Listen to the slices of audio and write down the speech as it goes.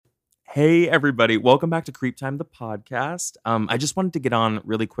Hey, everybody. Welcome back to Creep Time, the podcast. I just wanted to get on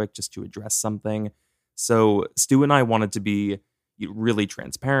really quick just to address something. So Stu and I wanted to be really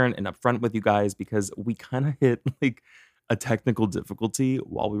transparent and upfront with you guys because we kind of hit like a technical difficulty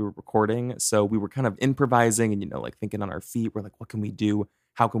while we were recording. So we were kind of improvising and, like thinking on our feet. We're like, what can we do?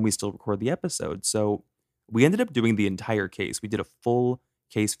 How can we still record the episode? So we ended up doing the entire case. We did a full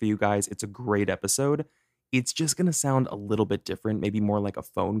case for you guys. It's a great episode. It's just going to sound a little bit different, maybe more like a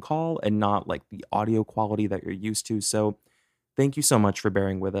phone call and not like the audio quality that you're used to. So thank you so much for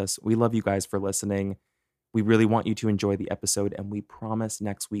bearing with us. We love you guys for listening. We really want you to enjoy the episode, and we promise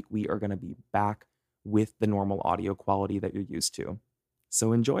next week we are going to be back with the normal audio quality that you're used to.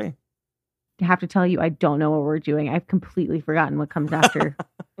 So enjoy. I have to tell you, I don't know what we're doing. I've completely forgotten what comes after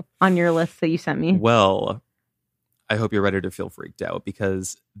on your list that you sent me. Well, I hope you're ready to feel freaked out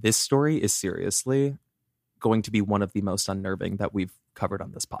because this story is seriously going to be one of the most unnerving that we've covered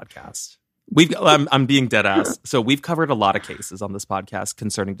on this podcast. I'm being dead ass. So we've covered a lot of cases on this podcast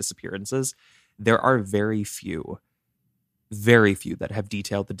concerning disappearances. There are very few that have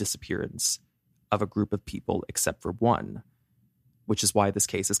detailed the disappearance of a group of people except for one, which is why this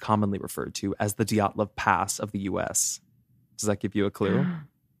case is commonly referred to as the Dyatlov Pass of the U.S. Does that give you a clue?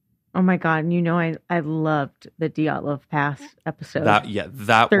 Oh my God. And I loved the Dyatlov Pass episode.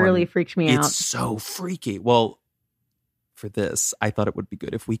 That thoroughly freaked me out. It's so freaky. Well, for this, I thought it would be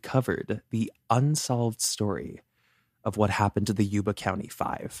good if we covered the unsolved story of what happened to the Yuba County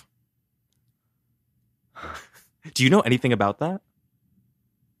Five. Do you know anything about that?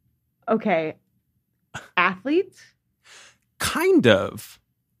 Okay. Athletes? Kind of.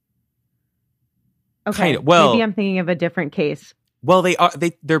 Okay. Kind of. Well, maybe I'm thinking of a different case. Well,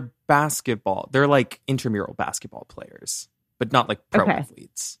 they're basketball. They're like intramural basketball players, but not like pro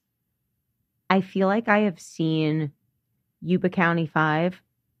athletes. I feel like I have seen Yuba County 5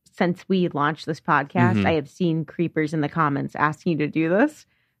 since we launched this podcast. Mm-hmm. I have seen creepers in the comments asking you to do this.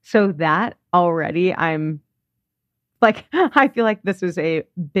 So that already I'm like, I feel like this was a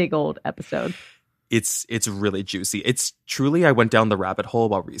big old episode. It's really juicy. It's truly, I went down the rabbit hole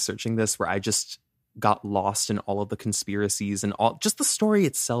while researching this where I just got lost in all of the conspiracies and all. Just the story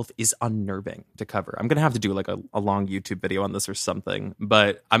itself is unnerving to cover. I'm going to have to do like a long YouTube video on this or something,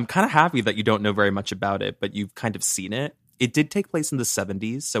 but I'm kind of happy that you don't know very much about it, but you've kind of seen it. It did take place in the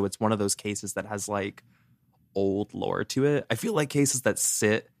 70s, so it's one of those cases that has like old lore to it. I feel like cases that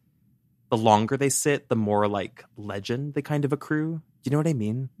sit, the longer they sit, the more like legend they kind of accrue. Do you know what I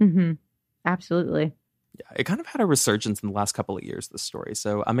mean? Mm-hmm. Absolutely. Yeah, it kind of had a resurgence in the last couple of years, this story.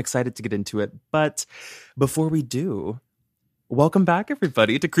 So I'm excited to get into it. But before we do, welcome back,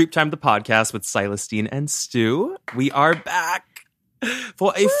 everybody, to Creep Time, the podcast with Celestine and Stu. We are back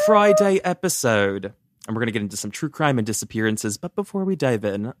for a Friday episode. And we're going to get into some true crime and disappearances. But before we dive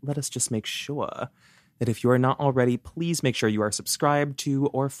in, let us just make sure that if you are not already, please make sure you are subscribed to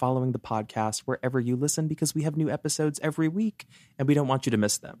or following the podcast wherever you listen, because we have new episodes every week and we don't want you to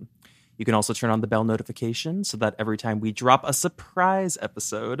miss them. You can also turn on the bell notification so that every time we drop a surprise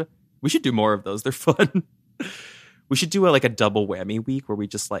episode, we should do more of those. They're fun. We should do a double whammy week where we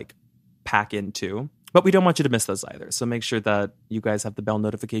just like pack in two, but we don't want you to miss those either. So make sure that you guys have the bell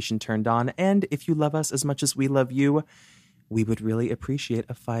notification turned on. And if you love us as much as we love you, we would really appreciate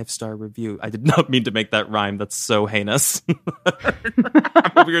a 5-star review. I did not mean to make that rhyme. That's so heinous.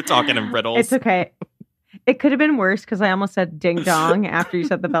 We were talking in riddles. It's okay. It could have been worse because I almost said ding dong after you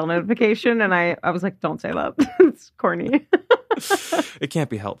said the bell notification. And I was like, don't say that. It's corny. It can't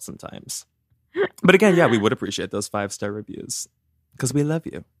be helped sometimes. But again, yeah, we would appreciate those 5-star reviews because we love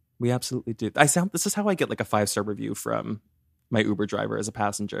you. We absolutely do. This is how I get like a 5-star review from my Uber driver as a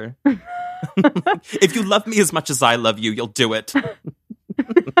passenger. If you love me as much as I love you, you'll do it.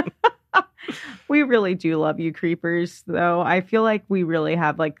 We really do love you, creepers, though. I feel like we really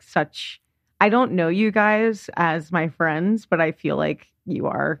have like such... I don't know you guys as my friends, but I feel like you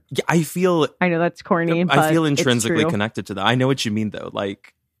are. Yeah, I know that's corny, but I feel intrinsically it's true. connected to that. I know what you mean, though.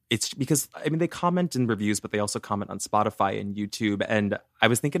 Like, it's because, I mean, they comment in reviews, but they also comment on Spotify and YouTube. And I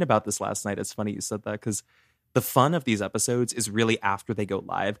was thinking about this last night. It's funny you said that because the fun of these episodes is really after they go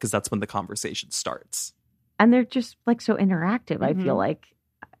live, because that's when the conversation starts. And they're just like so interactive, I feel like.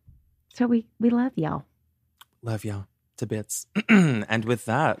 So we love y'all. Love y'all to bits. And with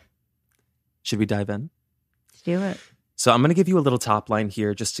that, should we dive in? Let's do it. So I'm going to give you a little top line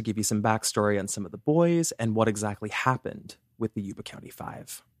here just to give you some backstory on some of the boys and what exactly happened with the Yuba County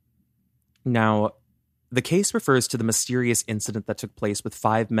Five. Now, the case refers to the mysterious incident that took place with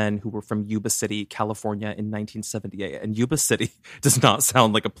 5 men who were from Yuba City, California in 1978. And Yuba City does not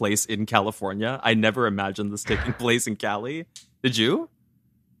sound like a place in California. I never imagined this taking place in Cali. Did you?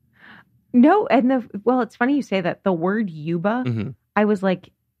 No, and it's funny you say that. The word Yuba, Mhm. I was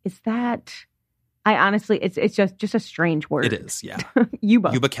like, is that? I honestly, it's just a strange word. It is, yeah.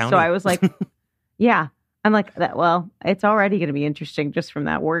 Yuba. Yuba County. So I was like, yeah. I'm like that. Well, it's already going to be interesting just from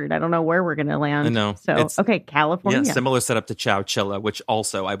that word. I don't know where we're going to land. I know. So okay, California. Yeah, similar setup to Chowchilla, which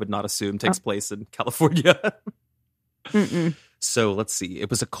also I would not assume takes place in California. So let's see.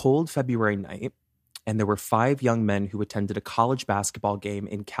 It was a cold February night, and there were 5 young men who attended a college basketball game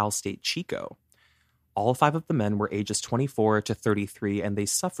in Cal State Chico. All 5 of the men were ages 24 to 33, and they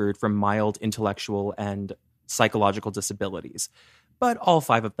suffered from mild intellectual and psychological disabilities. But all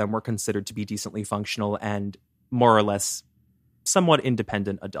 5 of them were considered to be decently functional and more or less somewhat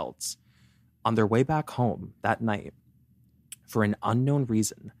independent adults. On their way back home that night, for an unknown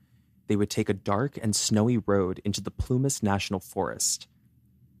reason, they would take a dark and snowy road into the Plumas National Forest.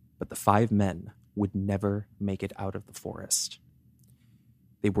 But the 5 men would never make it out of the forest.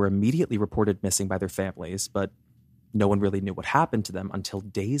 They were immediately reported missing by their families, but no one really knew what happened to them until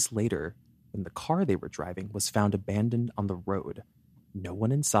days later when the car they were driving was found abandoned on the road. No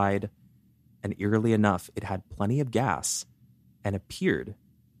one inside, and eerily enough, it had plenty of gas and appeared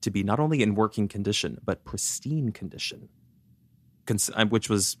to be not only in working condition, but pristine condition, which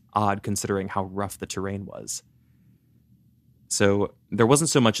was odd considering how rough the terrain was. So there wasn't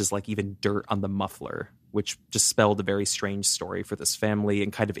so much as like even dirt on the muffler, which just spelled a very strange story for this family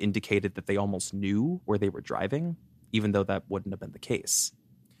and kind of indicated that they almost knew where they were driving, even though that wouldn't have been the case.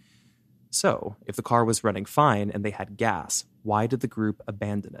 So if the car was running fine and they had gas, why did the group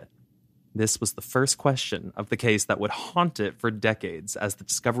abandon it? This was the first question of the case that would haunt it for decades, as the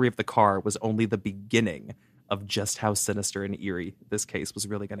discovery of the car was only the beginning of just how sinister and eerie this case was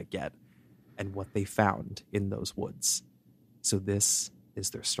really going to get and what they found in those woods. So this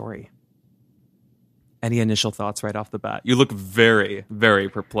is their story. Any initial thoughts right off the bat? You look very, very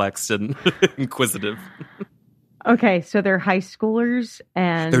perplexed and inquisitive. Okay, so they're high schoolers,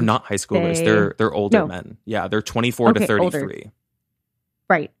 and they're not high schoolers. They're older men. Yeah, they're 24 to 33. Older.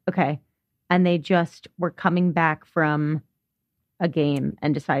 Right. Okay. And they just were coming back from a game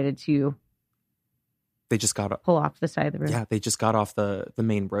and decided to pull off the side of the road. Yeah, they just got off the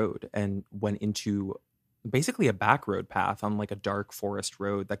main road and went into basically a back road path on like a dark forest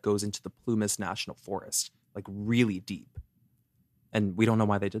road that goes into the Plumas National Forest, like really deep. And we don't know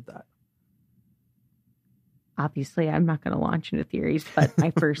why they did that. Obviously, I'm not going to launch into theories, but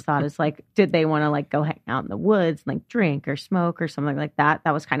my first thought is like, did they want to like go hang out in the woods and like drink or smoke or something like that?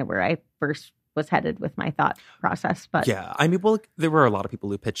 That was kind of where I first was headed with my thought process. But yeah, I mean, well, there were a lot of people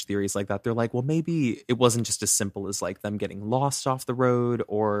who pitched theories like that. They're like, well, maybe it wasn't just as simple as like them getting lost off the road,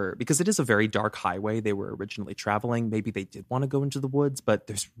 or because it is a very dark highway they were originally traveling. Maybe they did want to go into the woods, but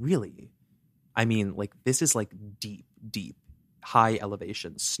there's really, I mean, like this is like deep, high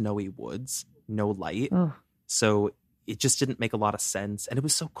elevation, snowy woods, no light. Ugh. So it just didn't make a lot of sense. And it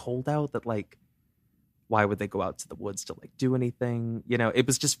was so cold out that like, why would they go out to the woods to like do anything? You know, it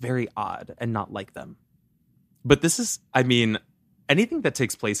was just very odd and not like them. But this is, I mean, anything that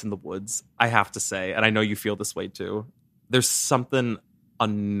takes place in the woods, I have to say, and I know you feel this way too, there's something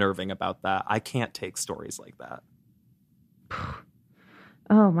unnerving about that. I can't take stories like that.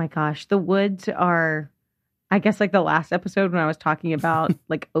 Oh my gosh. The woods are, I guess like the last episode when I was talking about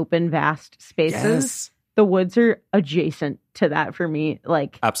like open, vast spaces. Yes. The woods are adjacent to that for me.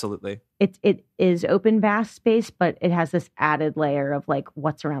 Like absolutely. It is open, vast space, but it has this added layer of like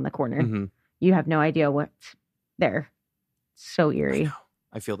what's around the corner. Mm-hmm. You have no idea what's there. So eerie.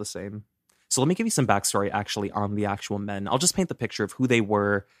 I feel the same. So let me give you some backstory actually on the actual men. I'll just paint the picture of who they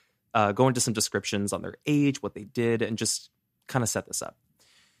were, go into some descriptions on their age, what they did, and just kind of set this up.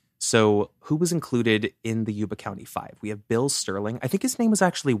 So who was included in the Yuba County 5? We have Bill Sterling. I think his name was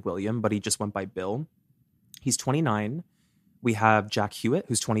actually William, but he just went by Bill. He's 29. We have Jack Hewitt,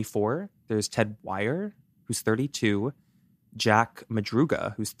 who's 24. There's Ted Wire, who's 32. Jack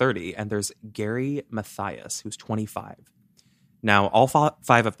Madruga, who's 30. And there's Gary Mathias, who's 25. Now, all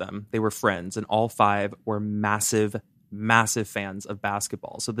 5 of them, they were friends, and all 5 were massive, massive fans of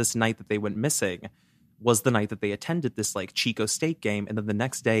basketball. So this night that they went missing was the night that they attended this like Chico State game. And then the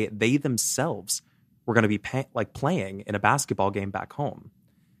next day, they themselves were going to be playing in a basketball game back home.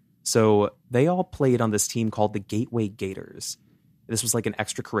 So they all played on this team called the Gateway Gators. This was like an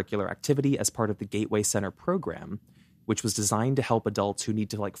extracurricular activity as part of the Gateway Center program, which was designed to help adults who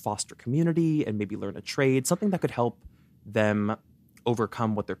need to like foster community and maybe learn a trade, something that could help them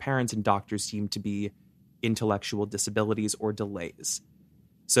overcome what their parents and doctors deem to be intellectual disabilities or delays.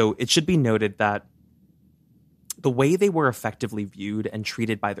 So it should be noted that the way they were effectively viewed and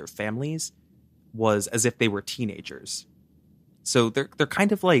treated by their families was as if they were teenagers. So they're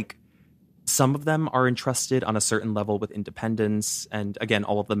kind of like Some of them are entrusted on a certain level with independence. And again,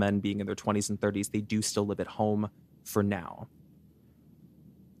 all of the men being in their 20s and 30s, they do still live at home for now.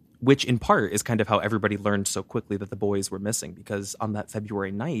 Which in part is kind of how everybody learned so quickly that the boys were missing, because on that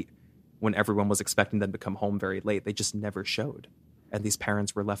February night, when everyone was expecting them to come home very late, they just never showed. And these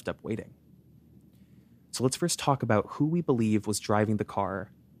parents were left up waiting. So let's first talk about who we believe was driving the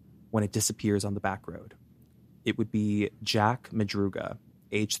car when it disappears on the back road. It would be Jack Madruga,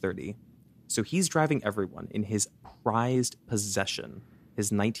 age 30. So he's driving everyone in his prized possession,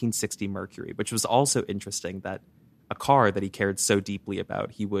 his 1960 Mercury, which was also interesting that a car that he cared so deeply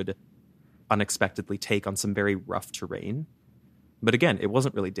about, he would unexpectedly take on some very rough terrain. But again, it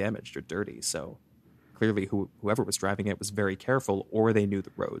wasn't really damaged or dirty, so clearly whoever was driving it was very careful, or they knew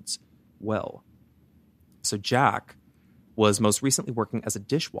the roads well. So Jack was most recently working as a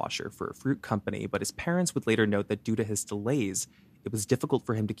dishwasher for a fruit company, but his parents would later note that due to his delays, it was difficult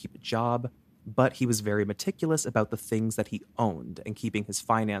for him to keep a job, but he was very meticulous about the things that he owned and keeping his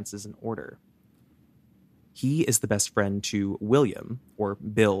finances in order. He is the best friend to William, or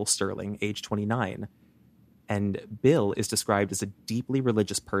Bill Sterling, age 29. And Bill is described as a deeply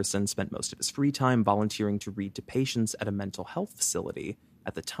religious person, spent most of his free time volunteering to read to patients at a mental health facility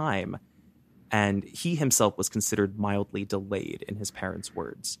at the time. And he himself was considered mildly delayed, in his parents'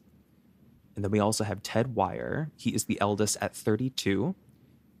 words. And then we also have Ted Wire. He is the eldest at 32.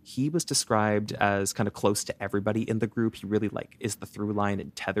 He was described as kind of close to everybody in the group. He really is the through line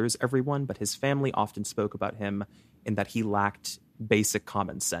and tethers everyone, but his family often spoke about him in that he lacked basic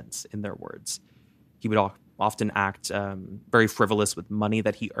common sense, in their words. He would often act very frivolous with money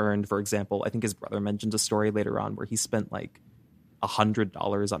that he earned. For example, I think his brother mentioned a story later on where he spent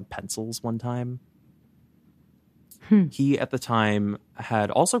 $100 on pencils one time. He, at the time, had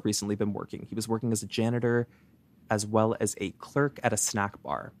also recently been working. He was working as a janitor as well as a clerk at a snack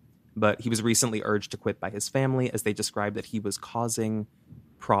bar. But he was recently urged to quit by his family, as they described that he was causing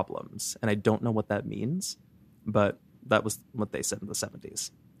problems. And I don't know what that means, but that was what they said in the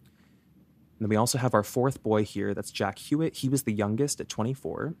 70s. And then we also have our fourth boy here. That's Jack Hewitt. He was the youngest at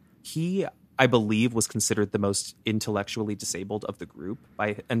 24. He, I believe, was considered the most intellectually disabled of the group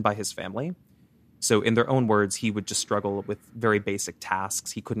by his family. So in their own words, he would just struggle with very basic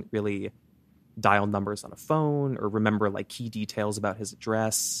tasks. He couldn't really dial numbers on a phone or remember key details about his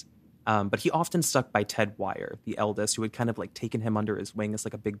address. But he often stuck by Ted Wire, the eldest, who had kind of taken him under his wing as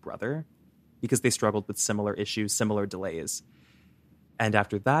a big brother, because they struggled with similar issues, similar delays. And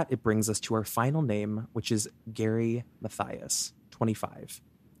after that, it brings us to our final name, which is Gary Mathias, 25.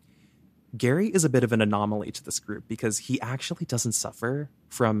 Gary is a bit of an anomaly to this group because he actually doesn't suffer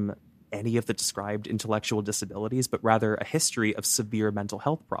from any of the described intellectual disabilities, but rather a history of severe mental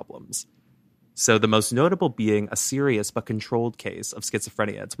health problems. So the most notable being a serious but controlled case of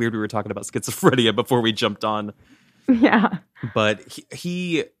schizophrenia. It's weird we were talking about schizophrenia before we jumped on. Yeah. But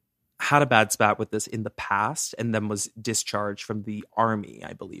he had a bad spat with this in the past and then was discharged from the army,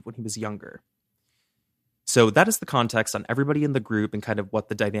 I believe, when he was younger. So that is the context on everybody in the group and kind of what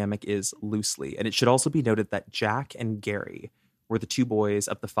the dynamic is loosely. And it should also be noted that Jack and Gary were the two boys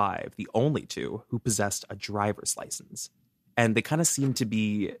of the five, the only two who possessed a driver's license. And they kind of seemed to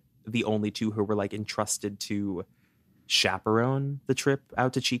be the only two who were entrusted to chaperone the trip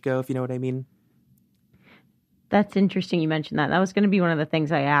out to Chico, if you know what I mean. That's interesting you mentioned that. That was going to be one of the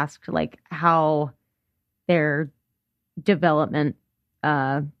things I asked, how their development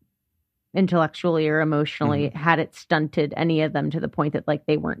intellectually or emotionally had it stunted any of them to the point that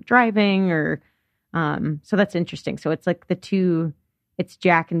they weren't driving or so that's interesting. So it's it's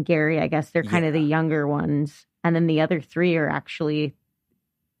Jack and Gary, I guess they're kind of the younger ones, and then the other three are actually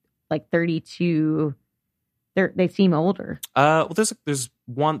 32. They seem older. Well, there's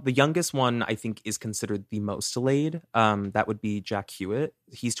one. The youngest one, I think, is considered the most delayed. That would be Jack Hewitt.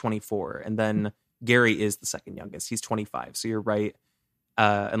 He's 24, and then Gary is the second youngest. He's 25. So you're right.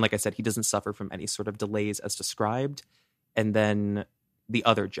 And like I said, he doesn't suffer from any sort of delays as described. And then the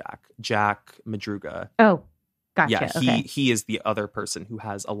other Jack Madruga. Oh, gotcha. Yeah, okay. he is the other person who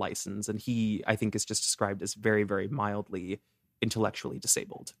has a license, and he, I think, is just described as very, very mildly intellectually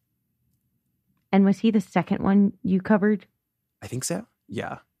disabled. And was he the second one you covered? I think so.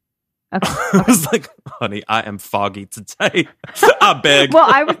 Yeah. Okay. I was honey, I am foggy today. I beg. Well,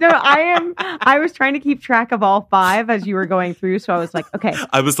 I was trying to keep track of all five as you were going through. So I was okay.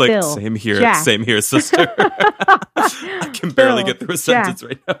 I was Bill, same here, Jack. Same here, sister. I can barely get through a sentence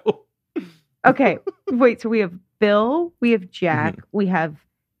right now. Okay. Wait, so we have Bill, we have Jack, we have,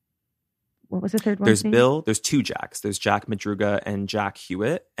 what was the third one? There's Bill, there's two Jacks. There's Jack Madruga and Jack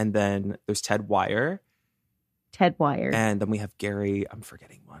Hewitt. And then there's Ted Wire. And And then we have Gary. I'm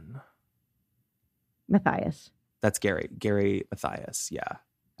forgetting one. Matthias. That's Gary Matthias. Yeah.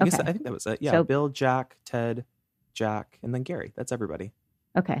 I think that was it. Yeah. So, Bill, Jack, Ted, Jack, and then Gary. That's everybody.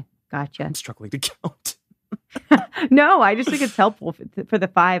 Okay. Gotcha. I'm struggling to count. No, I just think it's helpful for the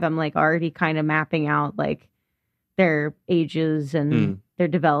 5. I'm like already kind of mapping out like their ages and their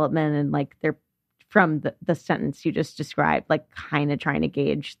development and like their from the sentence you just described, like kind of trying to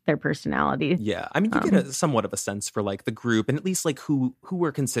gauge their personality. Yeah. I mean, you get somewhat of a sense for like the group and at least like who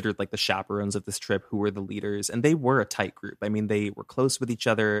were considered like the chaperones of this trip, who were the leaders. And they were a tight group. I mean, they were close with each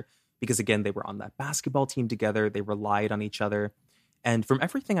other because, again, they were on that basketball team together. They relied on each other. And from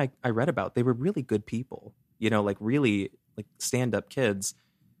everything I read about, they were really good people, like really like stand-up kids.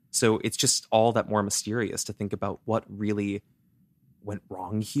 So it's just all that more mysterious to think about what really went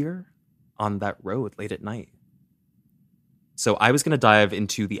wrong here on that road late at night. So I was going to dive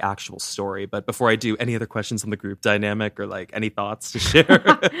into the actual story, but before I do, any other questions on the group dynamic or like any thoughts to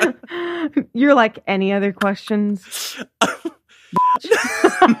share? You're like, any other questions?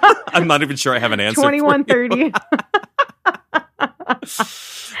 I'm not even sure I have an answer. 2130.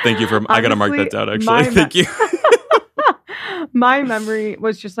 Thank you for, honestly, I got to mark that down actually. Thank you. My memory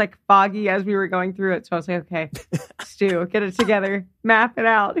was just like foggy as we were going through it. So I was like, okay, Stu, get it together. Map it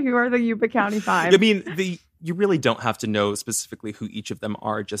out. Who are the Yuba County 5? I mean, you really don't have to know specifically who each of them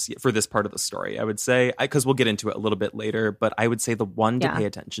are just yet for this part of the story, I would say, because we'll get into it a little bit later. But I would say the one to pay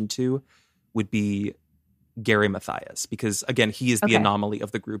attention to would be Gary Matthias, because, again, he is the anomaly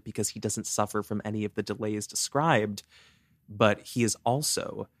of the group because he doesn't suffer from any of the delays described. But he is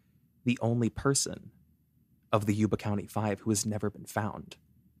also the only person of the Yuba County 5 who has never been found.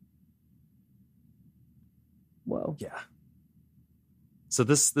 Whoa. Yeah. So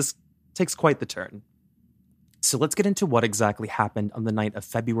this takes quite the turn. So let's get into what exactly happened on the night of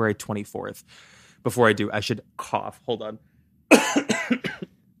February 24th. Before I do, I should cough. Hold on.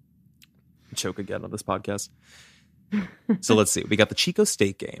 Choke again on this podcast. So let's see. We got the Chico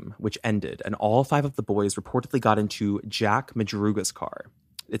State game, which ended, and all 5 of the boys reportedly got into Jack Madruga's car.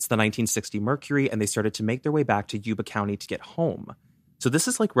 It's the 1960 Mercury, and they started to make their way back to Yuba County to get home. So this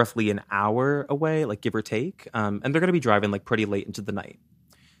is like roughly an hour away, like give or take, and they're going to be driving like pretty late into the night.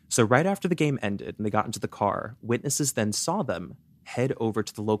 So right after the game ended and they got into the car, witnesses then saw them head over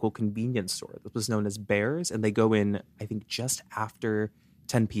to the local convenience store that was known as Bear's, and they go in, I think, just after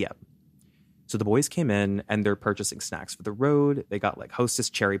 10 p.m. So the boys came in and they're purchasing snacks for the road. They got like Hostess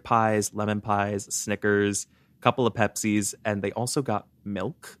cherry pies, lemon pies, Snickers, a couple of Pepsis, and they also got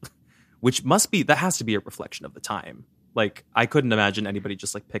milk, which that has to be a reflection of the time. Like, I couldn't imagine anybody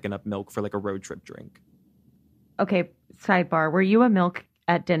just like picking up milk for like a road trip drink. Okay, sidebar. Were you a milk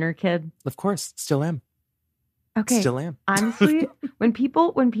at dinner kid? Of course, still am. Okay, still am. Honestly, when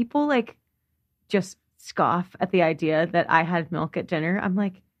people like just scoff at the idea that I had milk at dinner, I'm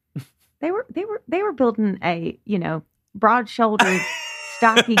like, they were building a broad-shouldered,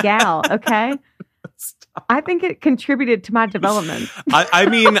 stocky gal. Okay, stop. I think it contributed to my development. I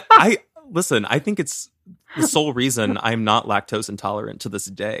mean, listen. I think it's the sole reason I'm not lactose intolerant to this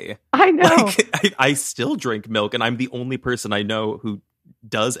day. I know. Like, I still drink milk, and I'm the only person I know who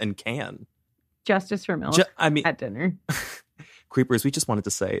does and can. Justice for milk at dinner. Creepers, we just wanted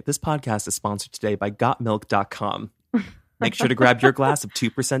to say, this podcast is sponsored today by GotMilk.com. Make sure to grab your glass of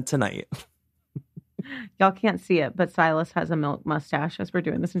 2% tonight. Y'all can't see it, but Silas has a milk mustache as we're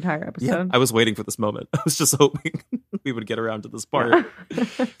doing this entire episode. Yeah, I was waiting for this moment. I was just hoping we would get around to this part.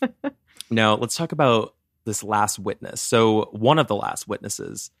 Yeah. Now, let's talk about this last witness. So one of the last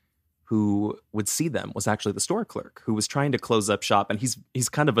witnesses who would see them was actually the store clerk who was trying to close up shop. And he's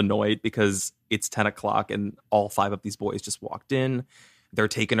kind of annoyed because it's 10 o'clock and all 5 of these boys just walked in. They're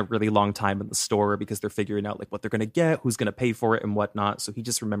taking a really long time in the store because they're figuring out like what they're going to get, who's going to pay for it and whatnot. So he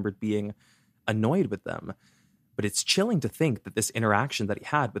just remembered being annoyed with them. But it's chilling to think that this interaction that he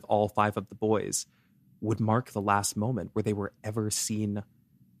had with all 5 of the boys would mark the last moment where they were ever seen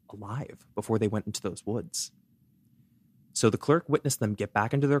alive before they went into those woods. So the clerk witnessed them get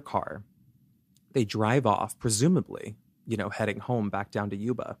back into their car. They drive off, presumably, heading home back down to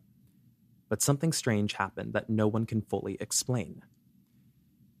Yuba. But something strange happened that no one can fully explain.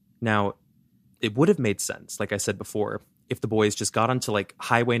 Now, it would have made sense, like I said before, if the boys just got onto like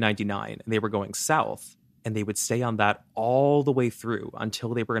Highway 99 and they were going south, and they would stay on that all the way through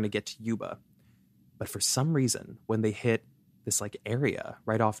until they were going to get to Yuba. But for some reason, when they hit this like area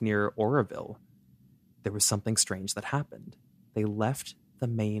right off near Oroville, there was something strange that happened. They left the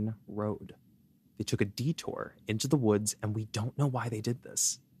main road. They took a detour into the woods, and we don't know why they did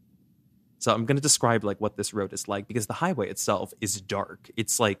this. So I'm going to describe like what this road is like, because the highway itself is dark.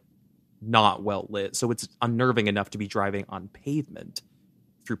 It's like not well lit. So it's unnerving enough to be driving on pavement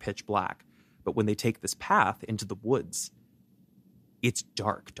through pitch black. But when they take this path into the woods, it's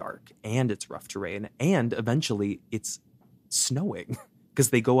dark, and it's rough terrain, and eventually it's snowing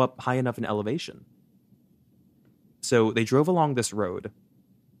because they go up high enough in elevation. So they drove along this road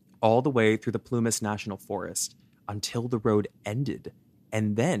all the way through the Plumas National Forest until the road ended.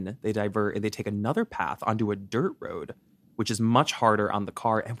 And then they divert and they take another path onto a dirt road, which is much harder on the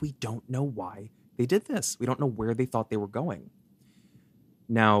car. And we don't know why they did this. We don't know where they thought they were going.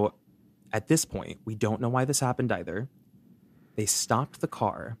 Now, at this point, we don't know why this happened either. They stopped the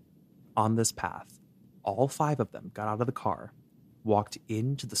car on this path. All 5 of them got out of the car, walked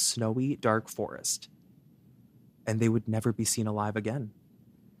into the snowy, dark forest, and they would never be seen alive again.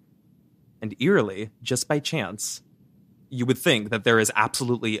 And eerily, just by chance, you would think that there is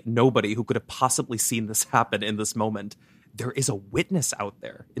absolutely nobody who could have possibly seen this happen in this moment. There is a witness out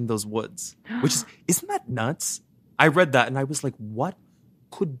there in those woods, which isn't that nuts? I read that and I was like, what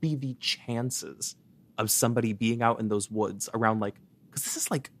could be the chances of somebody being out in those woods around because this is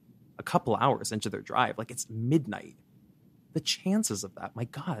a couple hours into their drive. It's midnight. The chances of that, my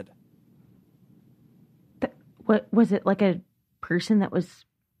God. What was it, like a person that was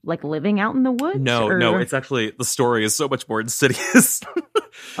living out in the woods? No, it's actually, the story is so much more insidious.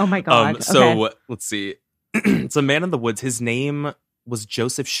 Oh my God. So let's see. It's a man in the woods. His name was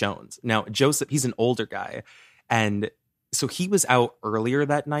Joseph Shones. Now, Joseph, he's an older guy. And so he was out earlier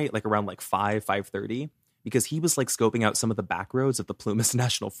that night, around 5:30, because he was scoping out some of the back roads of the Plumas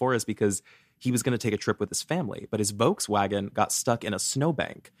National Forest because he was going to take a trip with his family. But his Volkswagen got stuck in a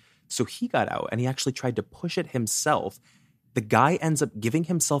snowbank. So he got out and he actually tried to push it himself. The guy ends up giving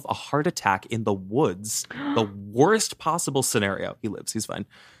himself a heart attack in the woods. The worst possible scenario. He lives. He's fine.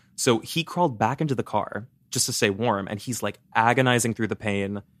 So he crawled back into the car just to stay warm. And he's agonizing through the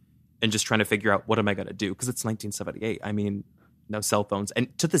pain and just trying to figure out, what am I going to do? Because it's 1978. I mean, no cell phones.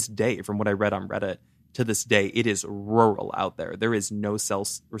 And to this day, from what I read on Reddit, to this day, it is rural out there. There is no cell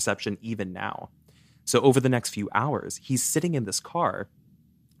reception even now. So over the next few hours, he's sitting in this car.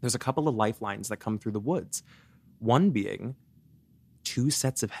 There's a couple of lifelines that come through the woods. One being 2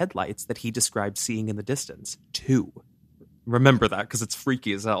 sets of headlights that he described seeing in the distance. 2. Remember that because it's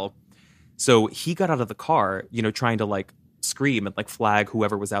freaky as hell. So he got out of the car, trying to scream and flag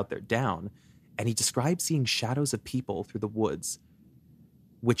whoever was out there down. And he described seeing shadows of people through the woods,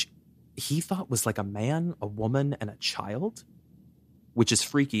 which he thought was a man, a woman, and a child, which is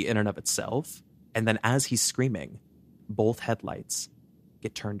freaky in and of itself. And then as he's screaming, both headlights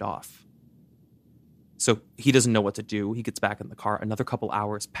get turned off. So he doesn't know what to do. He gets back in the car. Another couple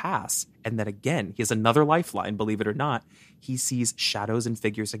hours pass. And then again, he has another lifeline, believe it or not. He sees shadows and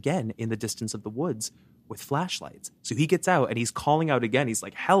figures again in the distance of the woods with flashlights. So he gets out and he's calling out again. He's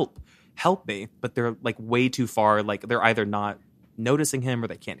like, help me. But they're way too far. They're either not noticing him or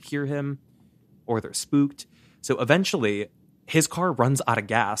they can't hear him or they're spooked. So eventually his car runs out of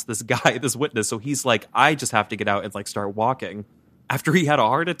gas. This guy, this witness. So he's like, I just have to get out and start walking after he had a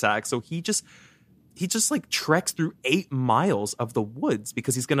heart attack. So he just treks through 8 miles of the woods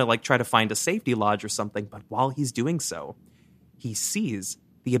because he's going to try to find a safety lodge or something. But while he's doing so, he sees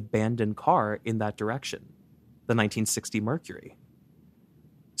the abandoned car in that direction, the 1960 Mercury.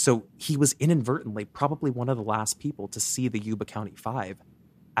 So he was inadvertently probably one of the last people to see the Yuba County 5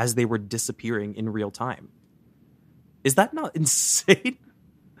 as they were disappearing in real time. Is that not insane?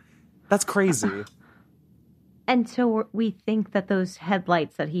 That's crazy. And so we think that those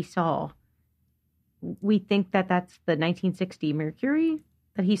headlights that he saw, we think that that's the 1960 Mercury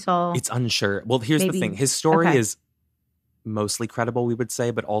that he saw. It's unsure. Well, here's the thing. His story is mostly credible, we would say,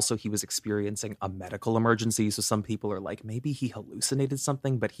 but also he was experiencing a medical emergency. So some people are like, maybe he hallucinated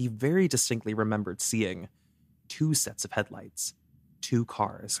something, but he very distinctly remembered seeing 2 sets of headlights, 2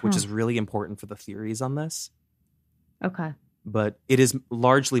 cars, which is really important for the theories on this. Okay. But it is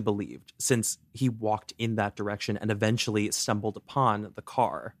largely believed, since he walked in that direction and eventually stumbled upon the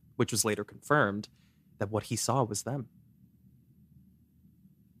car, which was later confirmed, that what he saw was them.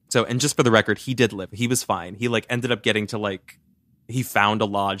 So, and just for the record, he did live. He was fine. He ended up getting to he found a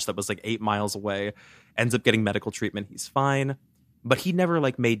lodge that was 8 miles away, ends up getting medical treatment. He's fine. But he never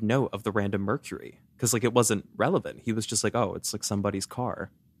made note of the random Mercury because it wasn't relevant. He was just oh, it's somebody's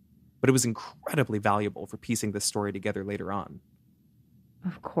car. But it was incredibly valuable for piecing this story together later on.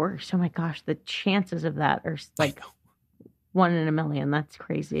 Of course. Oh my gosh. The chances of that are 1 in a million. That's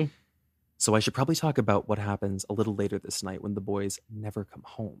crazy. So I should probably talk about what happens a little later this night when the boys never come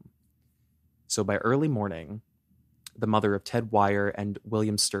home. So by early morning, the mother of Ted Wire and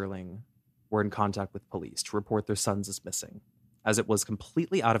William Sterling were in contact with police to report their sons as missing, as it was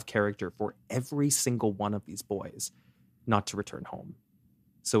completely out of character for every single one of these boys not to return home.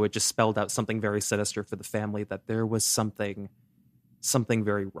 So it just spelled out something very sinister for the family, that there was something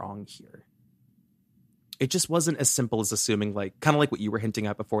very wrong here. It just wasn't as simple as assuming, like, kind of like what you were hinting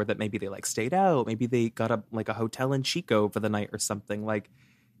at before, that maybe they like stayed out, maybe they got a hotel in Chico for the night or something. Like,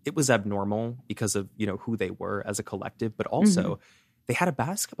 it was abnormal because of, you know, who they were as a collective, but also they had a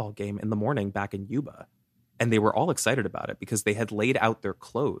basketball game in the morning back in Yuba, and they were all excited about it because they had laid out their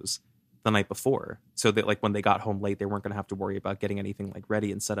clothes the night before, so that like when they got home late, they weren't going to have to worry about getting anything like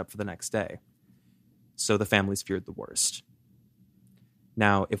ready and set up for the next day. So the families feared the worst.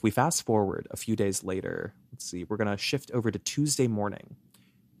 Now, if we fast forward a few days later, let's see, we're going to shift over to Tuesday morning.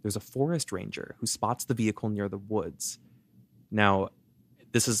 There's a forest ranger who spots the vehicle near the woods. Now,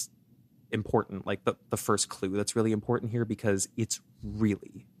 this is important, like the first clue that's really important here, because it's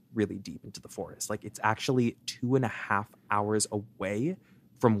really, really deep into the forest. Like, it's actually 2.5 hours away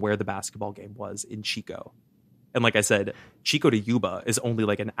from where the basketball game was in Chico. And like I said, Chico to Yuba is only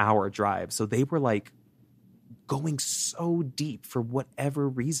like an hour drive. So they were like going so deep for whatever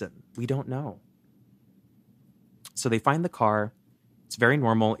reason. We don't know. So they find the car. It's very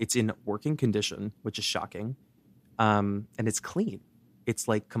normal. It's in working condition, which is shocking. And it's clean. It's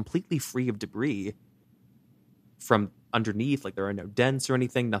like completely free of debris from underneath. Like, there are no dents or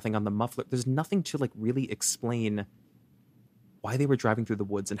anything, nothing on the muffler. There's nothing to like really explain why they were driving through the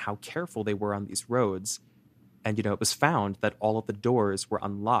woods and how careful they were on these roads. And, you know, it was found that all of the doors were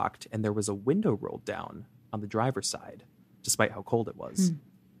unlocked and there was a window rolled down on the driver's side, despite how cold it was.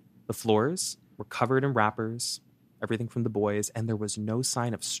 The floors were covered in wrappers, everything from the boys, and there was no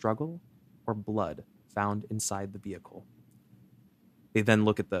sign of struggle or blood found inside the vehicle. They then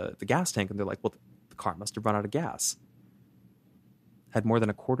look at the gas tank and they're like, well, the car must have run out of gas. Had more than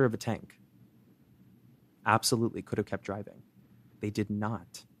a quarter of a tank. Absolutely could have kept driving. They did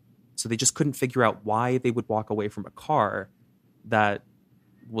not. So they just couldn't figure out why they would walk away from a car that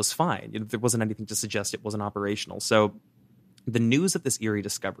was fine. You know, there wasn't anything to suggest it wasn't operational. So the news of this eerie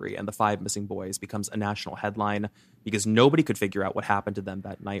discovery and the 5 missing boys becomes a national headline because nobody could figure out what happened to them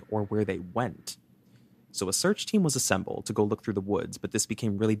that night or where they went. So a search team was assembled to go look through the woods, but this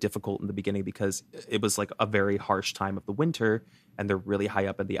became really difficult in the beginning because it was like a very harsh time of the winter and they're really high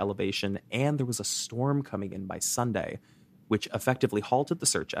up in the elevation, and there was a storm coming in by Sunday, which effectively halted the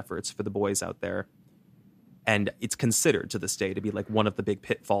search efforts for the boys out there. And it's considered to this day to be like one of the big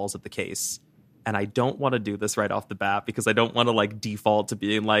pitfalls of the case. And I don't want to do this right off the bat because I don't want to like default to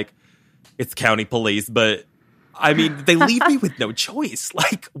being like, it's county police, but I mean, they leave me with no choice.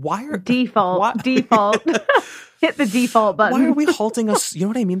 Like, why are default hit the default button? Why are we halting us? You know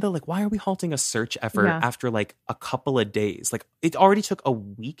what I mean? Though, like, why are we halting a search effort after like a couple of days? Like, it already took a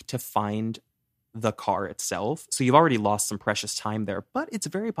week to find the car itself. So you've already lost some precious time there, but it's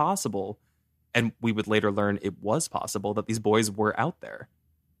very possible. And we would later learn it was possible that these boys were out there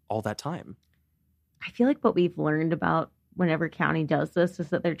all that time. I feel like what we've learned about whenever county does this is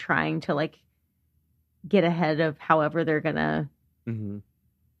that they're trying to like get ahead of however they're gonna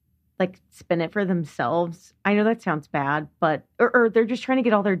like spin it for themselves. I know that sounds bad, but or they're just trying to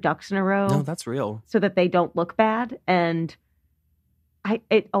get all their ducks in a row. No, that's real. So that they don't look bad. And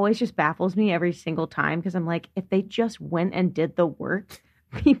it always just baffles me every single time because I'm like, if they just went and did the work,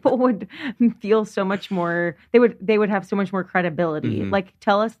 people would feel so much more. They would have so much more credibility. Like,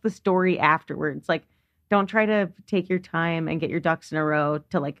 tell us the story afterwards. Like, don't try to take your time and get your ducks in a row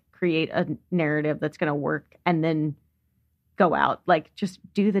to like create a narrative that's going to work and then go out. Like, just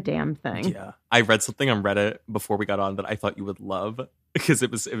do the damn thing. Yeah, I read something on Reddit before we got on that I thought you would love because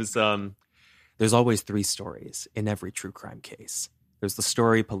it was there's always 3 stories in every true crime case. There's the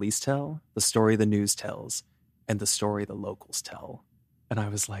story police tell, the story the news tells, and the story the locals tell. And I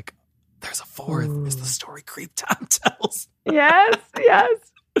was like, there's a 4th. Is the story Creep Time tells. Yes.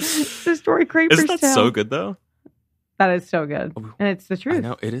 The story creepers tell. Isn't that so good, though? That is so good. And it's the truth. I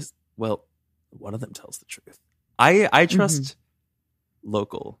know, it is. Well, one of them tells the truth. I trust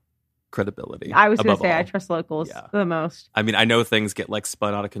local credibility. I was going to say, all. I trust locals the most. I mean, I know things get like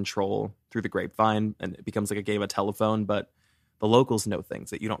spun out of control through the grapevine and it becomes like a game of telephone, but the locals know things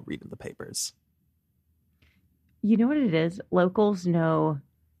that you don't read in the papers. You know what it is? Locals know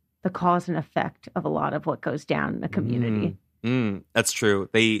the cause and effect of a lot of what goes down in a community. That's true.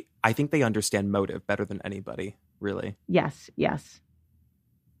 I think they understand motive better than anybody, really. Yes.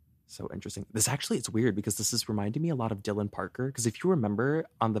 So interesting. It's weird because this is reminding me a lot of Dylan Parker. Because if you remember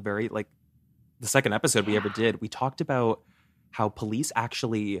on the the second episode we ever did, we talked about how police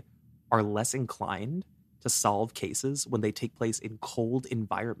actually are less inclined to solve cases when they take place in cold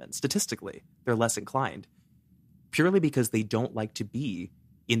environments. Statistically, they're less inclined. Purely because they don't like to be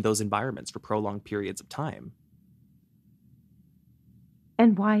in those environments for prolonged periods of time.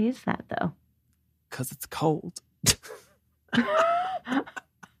 And why is that, though? Because it's cold.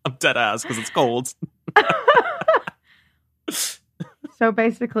 I'm dead ass because it's cold. So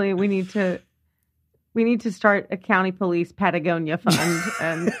basically, we need to start a county police Patagonia fund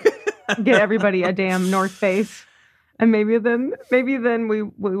and get everybody a damn North Face. And maybe then we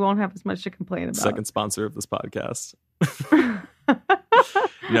won't have as much to complain about. Second sponsor of this podcast.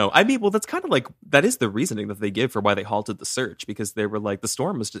 No, I mean, well, that's kind of like, that is the reasoning that they give for why they halted the search, because they were like, the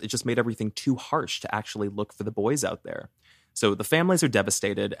storm it just made everything too harsh to actually look for the boys out there. So the families are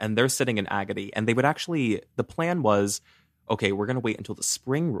devastated and they're sitting in agony, and they would actually, the plan was, okay, we're going to wait until the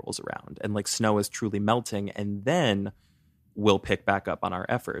spring rolls around and like snow is truly melting, and then we'll pick back up on our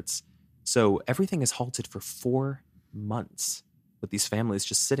efforts. So everything is halted for 4 months with these families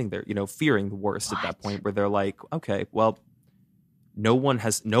just sitting there, fearing the worst at that point, where they're like, okay, well, no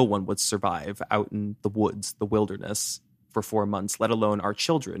one would survive out in the woods, the wilderness, for 4 months, let alone our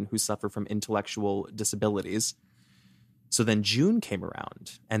children who suffer from intellectual disabilities. So then June came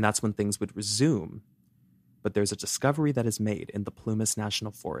around, and that's when things would resume. But there's a discovery that is made in the Plumas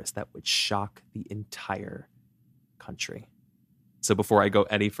National Forest that would shock the entire country. So before I go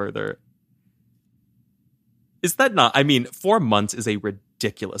any further, is that not, 4 months is a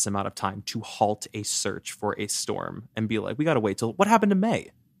ridiculous amount of time to halt a search for a storm and be like, we got to wait till, what happened to May?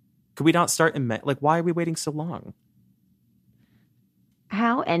 Could we not start in May? Like, why are we waiting so long?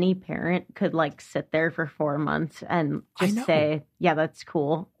 How any parent could like sit there for 4 months and just say, yeah, that's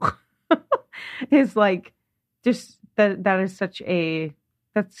cool. Is like, just that is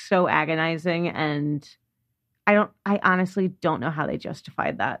that's so agonizing. And I honestly don't know how they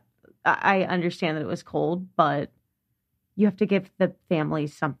justified that. I understand that it was cold, but you have to give the family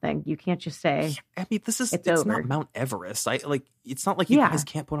something. You can't just say, it's not Mount Everest. It's not like you guys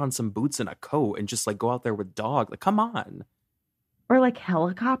can't put on some boots and a coat and just like go out there with dog. Like, come on. Or like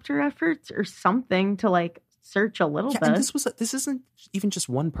helicopter efforts or something to like search a little bit. And this isn't even just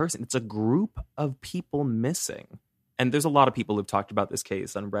one person. It's a group of people missing. And there's a lot of people who've talked about this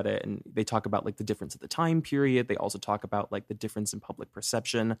case on Reddit, and they talk about like the difference of the time period. They also talk about like the difference in public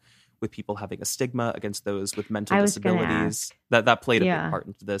perception with people having a stigma against those with mental disabilities. That played a big part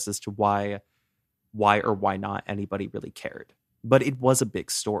into this as to why or why not anybody really cared. But it was a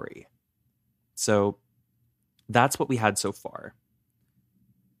big story. So that's what we had so far.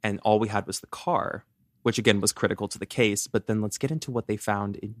 And all we had was the car, which again was critical to the case. But then let's get into what they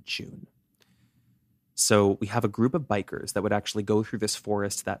found in June. So we have a group of bikers that would actually go through this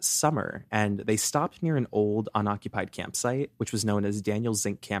forest that summer, and they stopped near an old unoccupied campsite, which was known as Daniel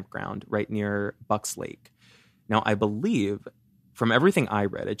Zink Campground, right near Bucks Lake. Now, I believe from everything I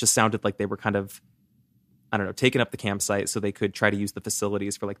read, it just sounded like they were kind of, taking up the campsite so they could try to use the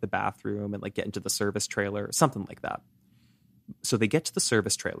facilities for like the bathroom and like get into the service trailer or something like that. So they get to the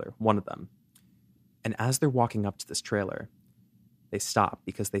service trailer, one of them, and as they're walking up to this trailer, they stop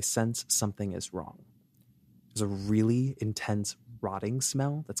because they sense something is wrong. There's a really intense rotting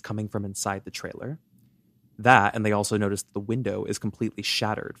smell that's coming from inside the trailer. That, and they also notice that the window is completely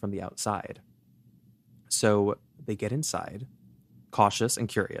shattered from the outside. So they get inside, cautious and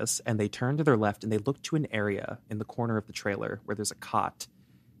curious, and they turn to their left and they look to an area in the corner of the trailer where there's a cot.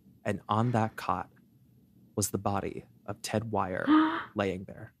 And on that cot was the body of Ted Wire laying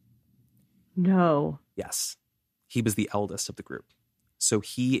there. No. Yes. He was the eldest of the group. So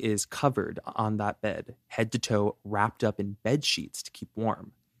he is covered on that bed, head to toe, wrapped up in bed sheets to keep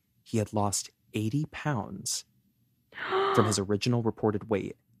warm. He had lost 80 pounds from his original reported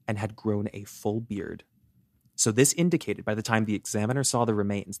weight and had grown a full beard. So this indicated, by the time the examiner saw the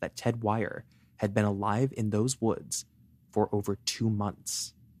remains, that Ted Wire had been alive in those woods for over 2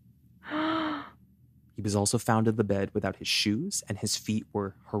 months. He was also found in the bed without his shoes, and his feet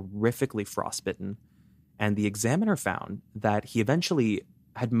were horrifically frostbitten. And the examiner found that he eventually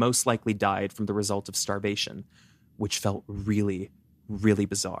had most likely died from the result of starvation, which felt really, really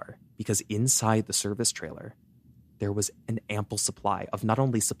bizarre, because inside the service trailer, there was an ample supply of not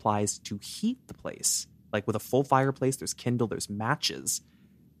only supplies to heat the place, like with a full fireplace, there's kindle, there's matches,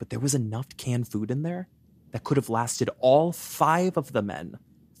 but there was enough canned food in there that could have lasted all 5 of the men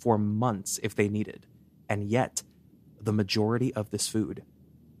for months if they needed. And yet, the majority of this food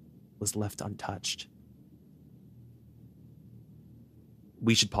was left untouched.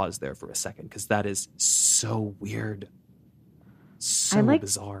 We should pause there for a second, because that is so weird. So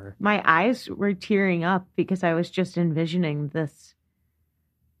bizarre. My eyes were tearing up because I was just envisioning this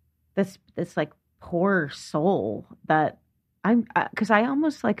like poor soul that because I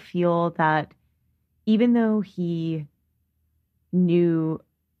almost like feel that even though he knew,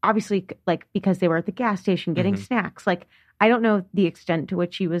 obviously, like, because they were at the gas station getting snacks, like, I don't know the extent to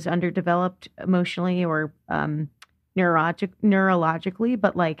which he was underdeveloped emotionally or neurologically,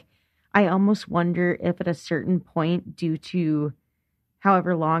 but like I almost wonder if at a certain point, due to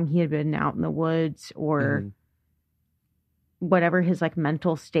however long he had been out in the woods or whatever his like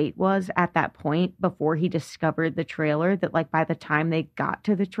mental state was at that point before he discovered the trailer, that like by the time they got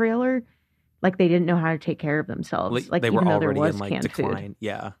to the trailer, like they didn't know how to take care of themselves. Like they were even though already there was in like canned decline. food.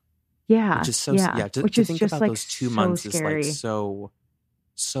 Yeah. Yeah. Which is so, Which to is think just about like those 2 so months scary. is like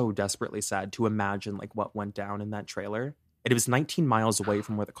so desperately sad to imagine like what went down in that trailer. And it was 19 miles away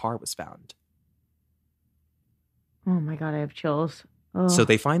from where the car was found. Oh my God, I have chills. So Ugh.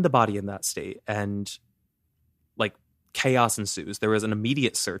 they find the body in that state and like chaos ensues. There is an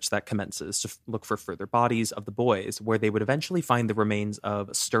immediate search that commences to look for further bodies of the boys, where they would eventually find the remains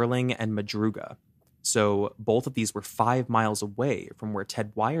of Sterling and Madruga. So both of these were 5 miles away from where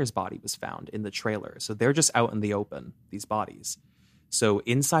Ted Wyer's body was found in the trailer. So they're just out in the open, these bodies. So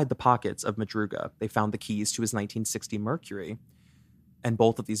inside the pockets of Madruga, they found the keys to his 1960 Mercury. And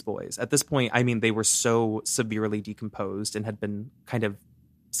both of these boys, at this point, I mean, they were so severely decomposed and had been kind of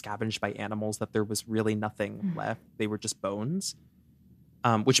scavenged by animals that there was really nothing left. They were just bones,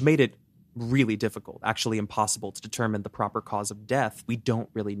 which made it really difficult, actually impossible to determine the proper cause of death. We don't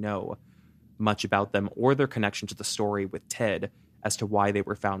really know much about them or their connection to the story with Ted as to why they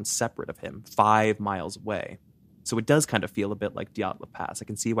were found separate of him 5 miles away. So it does kind of feel a bit like Dyatlov Pass. I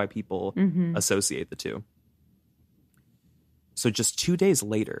can see why people associate the two. So just 2 days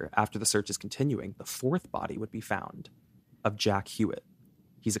later, after the search is continuing, the fourth body would be found of Jack Hewitt.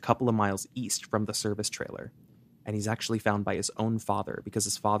 He's a couple of miles east from the service trailer, and he's actually found by his own father because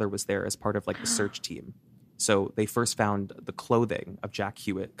his father was there as part of like the search team. So they first found the clothing of Jack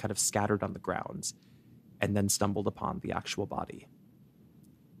Hewitt kind of scattered on the grounds and then stumbled upon the actual body.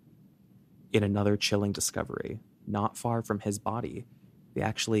 In another chilling discovery, not far from his body, it's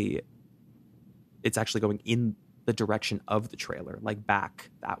actually going in the direction of the trailer, like back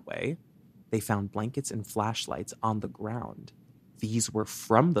that way. They found blankets and flashlights on the ground. These were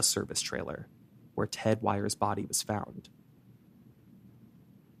from the service trailer where Ted Wyer's body was found.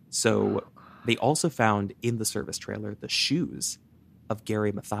 So they also found in the service trailer the shoes of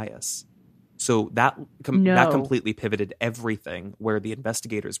Gary Mathias. So that completely pivoted everything, where the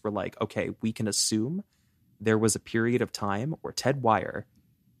investigators were like, okay, we can assume there was a period of time where Ted Wyer,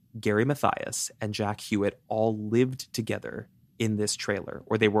 Gary Mathias, and Jack Hewitt all lived together in this trailer,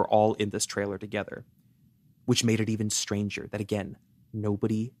 or they were all in this trailer together, which made it even stranger that, again,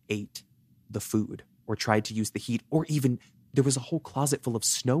 nobody ate the food or tried to use the heat, or even there was a whole closet full of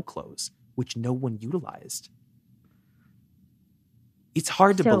snow clothes, which no one utilized. It's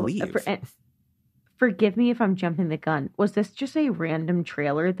hard to believe. Forgive me if I'm jumping the gun. Was this just a random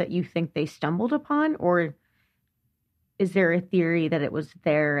trailer that you think they stumbled upon, or is there a theory that it was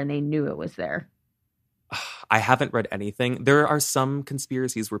there and they knew it was there? I haven't read anything. There are some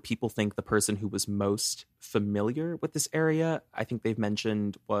conspiracies where people think the person who was most familiar with this area, I think they've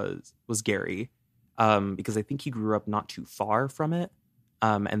mentioned was Gary, because I think he grew up not too far from it.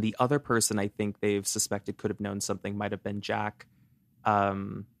 And the other person I think they've suspected could have known something might have been Jack,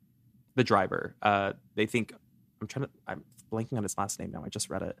 the driver. They think, I'm blanking on his last name now. I just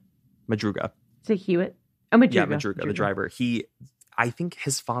read it. Madruga. Is it Hewitt? Oh, Madruga. Yeah, Madruga, the driver. I think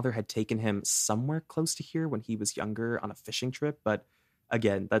his father had taken him somewhere close to here when he was younger on a fishing trip. But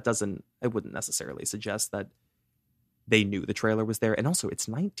again, it wouldn't necessarily suggest that they knew the trailer was there. And also, it's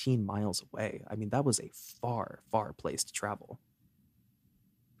 19 miles away. I mean, that was a far, far place to travel.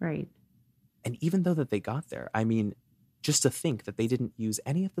 Right. And even though that they got there, I mean, just to think that they didn't use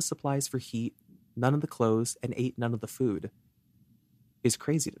any of the supplies for heat, none of the clothes, and ate none of the food is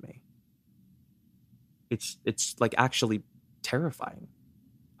crazy to me. It's like actually terrifying,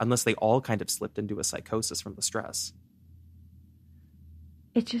 unless they all kind of slipped into a psychosis from the stress.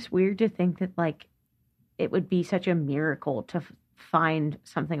 It's just weird to think that like it would be such a miracle to find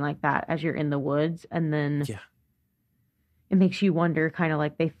something like that as you're in the woods, and then it makes you wonder, kind of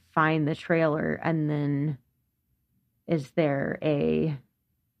like they find the trailer, and then is there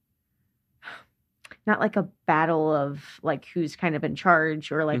not like a battle of like who's kind of in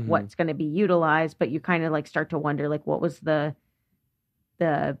charge or like what's going to be utilized, but you kind of like start to wonder like what was the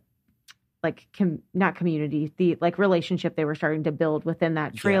like not community, the like relationship they were starting to build within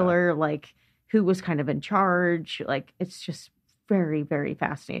that trailer, like who was kind of in charge. Like it's just very, very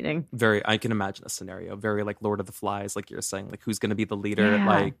fascinating. I can imagine a scenario very like Lord of the Flies, like you're saying, like who's going to be the leader.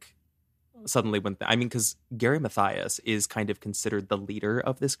 Like suddenly because Gary Mathias is kind of considered the leader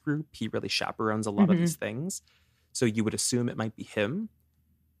of this group. He really chaperones a lot of these things. So you would assume it might be him.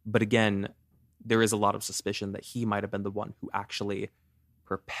 But again, there is a lot of suspicion that he might have been the one who actually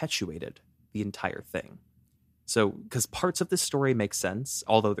perpetuated the entire thing. So, because parts of this story make sense,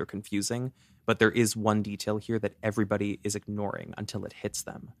 although they're confusing, but there is one detail here that everybody is ignoring until it hits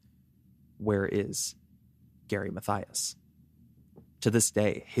them. Where is Gary Mathias? To this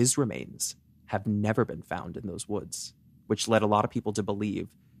day, his remains have never been found in those woods, which led a lot of people to believe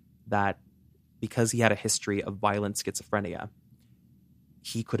that because he had a history of violent schizophrenia,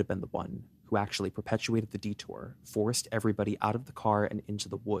 he could have been the one who actually perpetuated the detour, forced everybody out of the car and into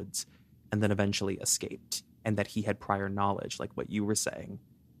the woods, and then eventually escaped, and that he had prior knowledge, like what you were saying,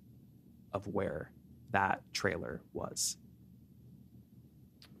 of where that trailer was.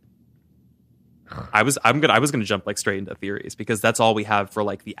 I was gonna jump like straight into theories because that's all we have for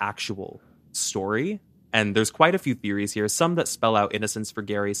like the actual story. And there's quite a few theories here, some that spell out innocence for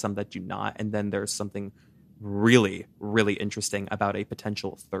Gary, some that do not. And then there's something really, really interesting about a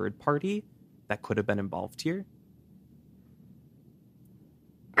potential third party that could have been involved here.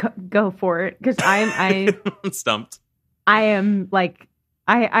 Go for it, because I stumped. I am like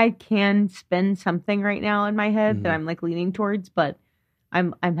I can spin something right now in my head that I'm like leaning towards, but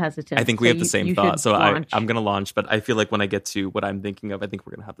I'm hesitant. I think we have the same thought, so I'm going to launch. But I feel like when I get to what I'm thinking of, I think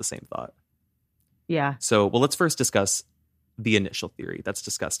we're going to have the same thought. Yeah. So, well, let's first discuss the initial theory that's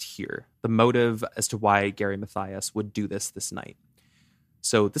discussed here, the motive as to why Gary Mathias would do this night.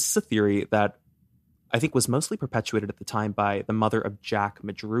 So this is a theory that I think was mostly perpetuated at the time by the mother of Jack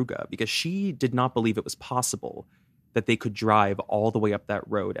Madruga, because she did not believe it was possible that they could drive all the way up that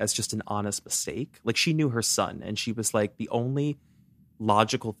road as just an honest mistake. Like, she knew her son, and she was like, the only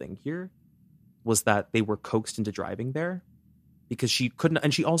logical thing here was that they were coaxed into driving there, because she couldn't,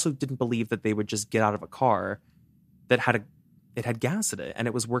 and she also didn't believe that they would just get out of a car that had gas in it and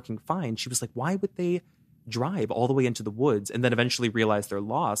it was working fine. She was like, why would they drive all the way into the woods and then eventually realize they're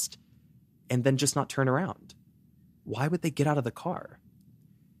lost and then just not turn around? Why would they get out of the car?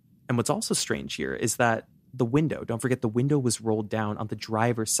 And what's also strange here is that the window, don't forget, the window was rolled down on the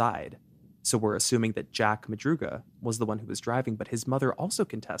driver's side. So we're assuming that Jack Madruga was the one who was driving, but his mother also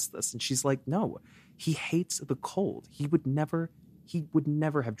contests this. And she's like, no, he hates the cold. He would never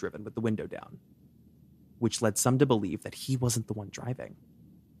have driven with the window down, which led some to believe that he wasn't the one driving.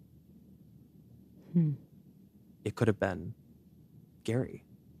 It could have been Gary.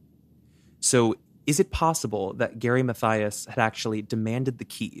 So is it possible that Gary Mathias had actually demanded the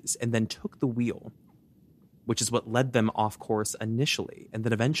keys and then took the wheel, which is what led them off course initially, and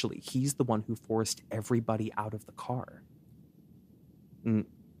then eventually he's the one who forced everybody out of the car?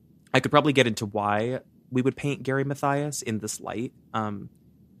 I could probably get into why we would paint Gary Mathias in this light, and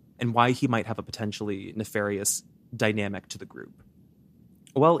why he might have a potentially nefarious dynamic to the group.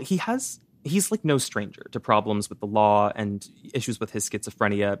 Well, he's like no stranger to problems with the law and issues with his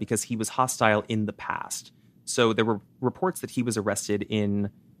schizophrenia, because he was hostile in the past. So there were reports that he was arrested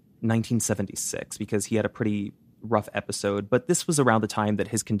in 1976 because he had a pretty rough episode, but this was around the time that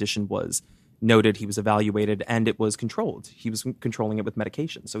his condition was noted, he was evaluated, and it was controlled. He was controlling it with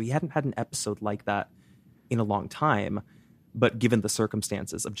medication. So he hadn't had an episode like that in a long time. But given the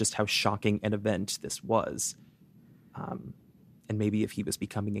circumstances of just how shocking an event this was, and maybe if he was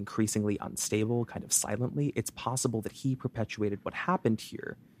becoming increasingly unstable, kind of silently, it's possible that he perpetuated what happened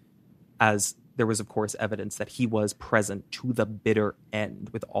here, as there was, of course, evidence that he was present to the bitter end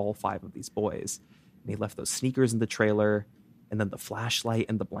with all 5 of these boys. And he left those sneakers in the trailer, and then the flashlight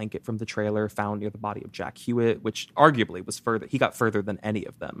and the blanket from the trailer found near the body of Jack Hewitt, which arguably was further. He got further than any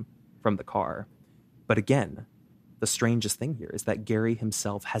of them from the car. But again, the strangest thing here is that Gary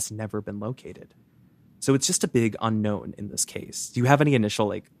himself has never been located. So it's just a big unknown in this case. Do you have any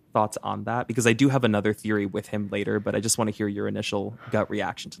initial thoughts on that? Because I do have another theory with him later, but I just want to hear your initial gut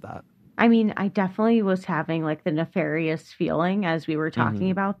reaction to that. I mean, I definitely was having the nefarious feeling as we were talking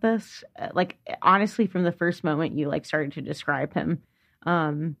about this. Honestly, from the first moment you started to describe him,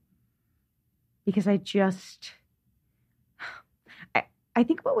 because I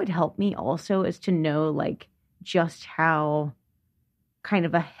think what would help me also is to know just how kind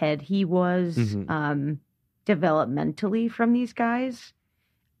of ahead he was developmentally from these guys.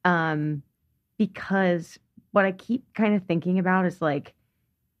 Because what I keep kind of thinking about is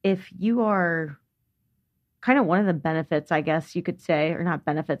if you are kind of one of the benefits, I guess you could say, or not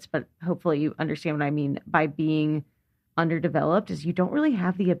benefits, but hopefully you understand what I mean by being underdeveloped, is you don't really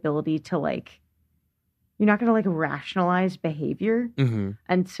have the ability to you're not going to rationalize behavior.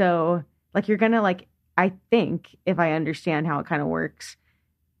 And so you're going to I think, if I understand how it kind of works,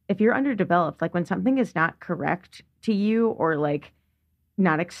 if you're underdeveloped, when something is not correct to you or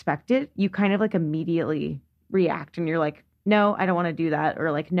not expected, you kind of immediately react and you're no, I don't want to do that.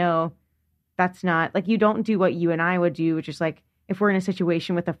 Or no, that's not like, you don't do what you and I would do, which is like, if we're in a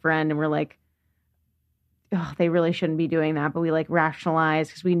situation with a friend and we're like, oh, they really shouldn't be doing that, but we like rationalize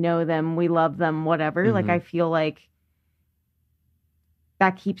because we know them, we love them, whatever. Mm-hmm. Like, I feel like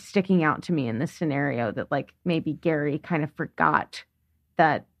that keeps sticking out to me in this scenario, that like maybe Gary kind of forgot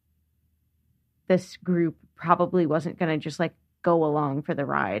that this group probably wasn't going to just like go along for the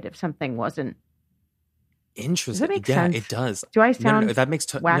ride if something wasn't. Interesting. Does that make Yeah, sense? it does. Do I sound that makes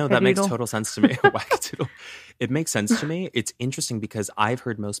total sense to me. Wackadoodle. It makes sense to me. It's interesting because I've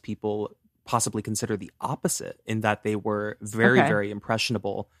heard most people possibly consider the opposite, in that they were very, very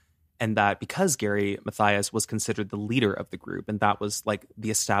impressionable, and that because Gary Mathias was considered the leader of the group, and that was like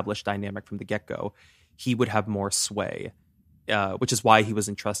the established dynamic from the get-go, he would have more sway, which is why he was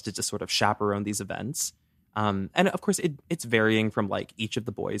entrusted to sort of chaperone these events. And of course, it's varying from like each of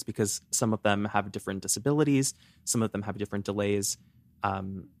the boys, because some of them have different disabilities, some of them have different delays.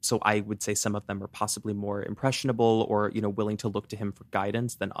 So I would say some of them are possibly more impressionable or, willing to look to him for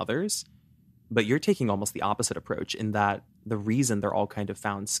guidance than others. But you're taking almost the opposite approach, in that the reason they're all kind of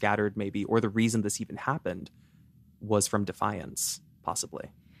found scattered, maybe, or the reason this even happened, was from defiance,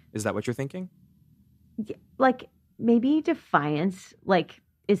 possibly. Is that what you're thinking? Yeah, like maybe defiance,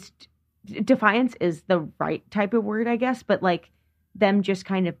 defiance is the right type of word, I guess, but like them just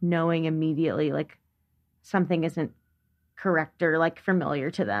kind of knowing immediately like something isn't correct or like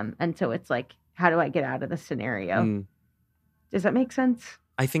familiar to them. And so it's like, how do I get out of this scenario? Does that make sense?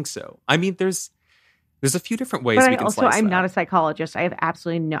 I think so. I mean, there's a few different ways we can slice I'm that. not a psychologist. I have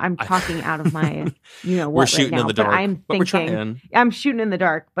absolutely I'm talking out of my, what we're shooting right now, in the dark, but I'm thinking, we're trying. I'm shooting in the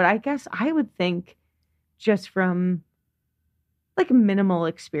dark, but I guess I would think, just from like minimal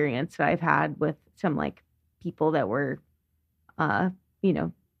experience that I've had with some like people that were,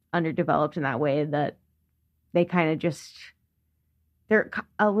 underdeveloped in that way, that they kind of just, they're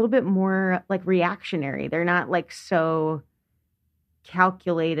a little bit more like reactionary. They're not like so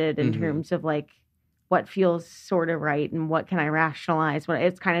calculated in terms of like what feels sort of right and what can I rationalize. What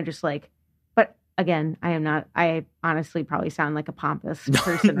it's kind of just like, but again, I honestly probably sound like a pompous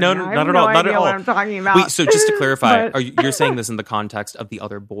person. No, right not at all. all. Not at all. What I'm talking about. Wait, so just to clarify, you're saying this in the context of the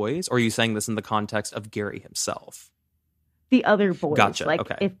other boys, or are you saying this in the context of Gary himself? The other boys. Gotcha. Like,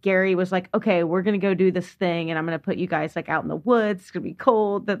 okay. If Gary was like, okay, we're going to go do this thing and I'm going to put you guys like out in the woods, it's going to be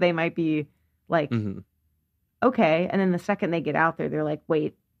cold, that they might be like, okay. And then the second they get out there, they're like,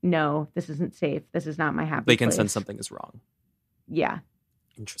 wait, no, this isn't safe. This is not my happy They can place. sense something is wrong. Yeah.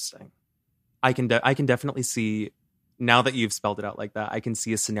 Interesting. I can definitely see, now that you've spelled it out like that, I can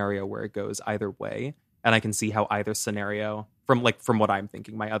see a scenario where it goes either way. And I can see how either scenario, from what I'm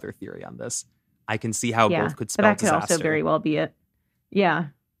thinking, my other theory on this, I can see how both could spell disaster. But that could also very well be it. Yeah.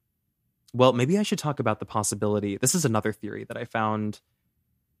 Well, maybe I should talk about the possibility. This is another theory that I found,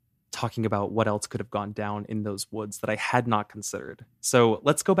 talking about what else could have gone down in those woods that I had not considered. So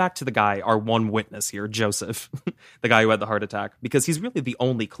let's go back to the guy, our one witness here, Joseph, the guy who had the heart attack, because he's really the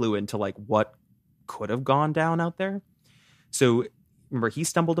only clue into like what could have gone down out there. So remember, he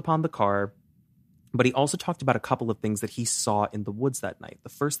stumbled upon the car, but he also talked about a couple of things that he saw in the woods that night. The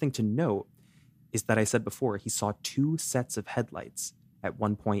first thing to note is that I said before, he saw 2 sets of headlights at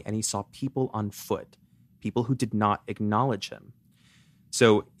one point, and he saw people on foot, people who did not acknowledge him.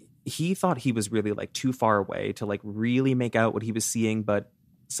 So he thought he was really like too far away to like really make out what he was seeing. But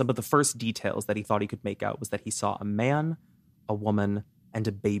some of the first details that he thought he could make out was that he saw a man, a woman, and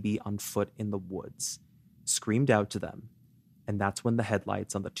a baby on foot in the woods, screamed out to them. And that's when the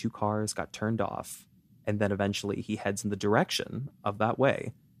headlights on the 2 cars got turned off. And then eventually he heads in the direction of that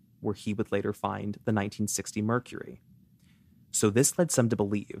way, where he would later find the 1960 Mercury. So this led some to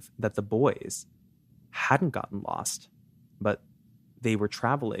believe that the boys hadn't gotten lost, but they were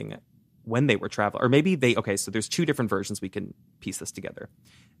traveling when they were traveling. Or maybe so there's 2 different versions we can piece this together.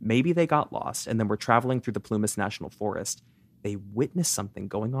 Maybe they got lost and then were traveling through the Plumas National Forest. They witnessed something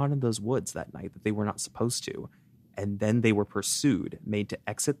going on in those woods that night that they were not supposed to. And then they were pursued, made to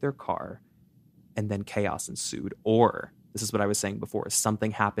exit their car, and then chaos ensued. Or, this is what I was saying before,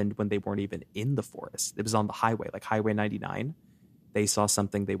 something happened when they weren't even in the forest. It was on the highway, like Highway 99. They saw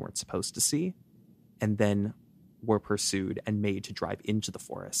something they weren't supposed to see, and then were pursued and made to drive into the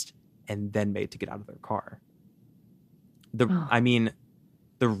forest, and then made to get out of their car. I mean,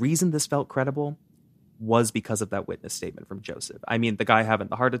 the reason this felt credible was because of that witness statement from Joseph. I mean, the guy having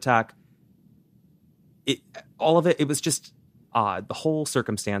the heart attack, all of it, it was just odd. The whole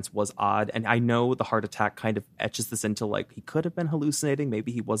circumstance was odd. And I know the heart attack kind of etches this into like, he could have been hallucinating.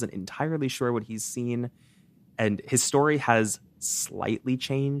 Maybe he wasn't entirely sure what he's seen. And his story has slightly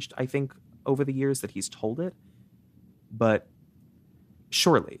changed, I think, over the years that he's told it. But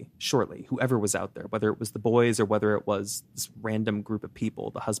Surely, whoever was out there, whether it was the boys or whether it was this random group of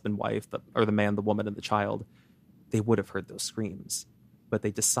people, the husband, wife, or the man, the woman, and the child, they would have heard those screams. But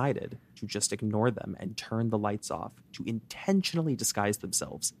they decided to just ignore them and turn the lights off to intentionally disguise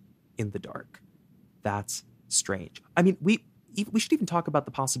themselves in the dark. That's strange. I mean, we should even talk about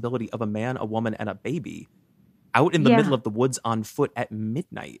the possibility of a man, a woman, and a baby out in the middle of the woods on foot at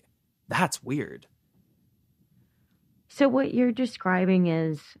midnight. That's weird. So what you're describing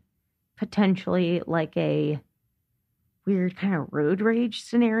is potentially like a weird kind of road rage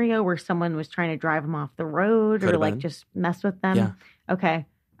scenario where someone was trying to drive them off the road Could or have like been. just mess with them. Yeah. Okay.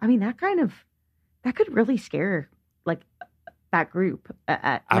 I mean, that could really scare like that group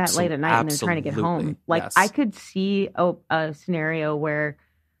at that late at night when they're trying to get home. Like yes. I could see a scenario where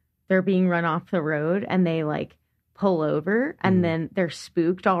they're being run off the road and they like pull over and then they're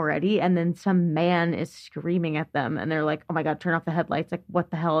spooked already. And then some man is screaming at them and they're like, oh my God, turn off the headlights. Like, what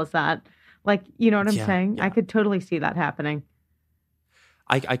the hell is that? Like, you know what I'm saying? Yeah. I could totally see that happening.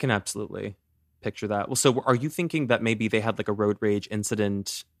 I can absolutely picture that. Well, so are you thinking that maybe they had like a road rage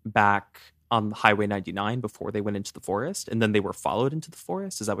incident back on Highway 99 before they went into the forest and then they were followed into the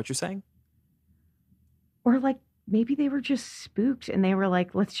forest? Is that what you're saying? Or like maybe they were just spooked and they were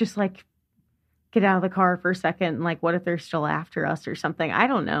like, let's just like get out of the car for a second. And like, what if they're still after us or something? I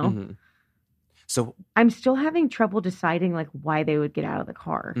don't know. Mm-hmm. So I'm still having trouble deciding like why they would get out of the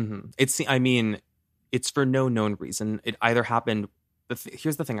car. It's for no known reason. It either happened.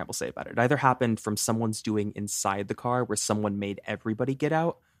 Here's the thing I will say about it. It either happened from someone's doing inside the car where someone made everybody get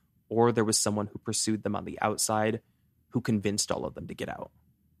out, or there was someone who pursued them on the outside who convinced all of them to get out.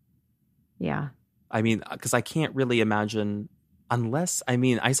 Yeah. I mean, because I can't really imagine unless,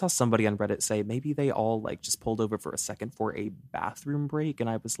 I saw somebody on Reddit say maybe they all like just pulled over for a second for a bathroom break. And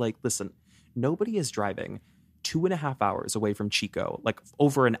I was like, listen, nobody is driving 2.5 hours away from Chico, like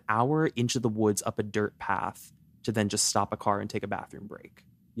over an hour into the woods up a dirt path to then just stop a car and take a bathroom break.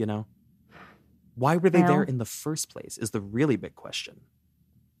 You know, why were they there in the first place is the really big question.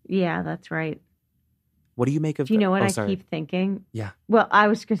 Yeah, that's right. What do you make of Do you know what I keep thinking? Yeah. Well, I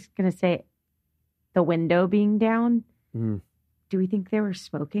was just going to say the window being down. Do we think they were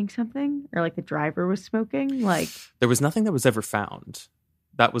smoking something or like the driver was smoking? Like there was nothing that was ever found.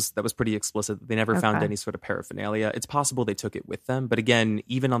 That was pretty explicit. They never found any sort of paraphernalia. It's possible they took it with them. But again,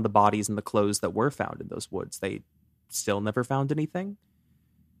 even on the bodies and the clothes that were found in those woods, they still never found anything.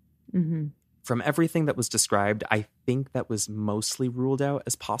 Mm-hmm. From everything that was described, I think that was mostly ruled out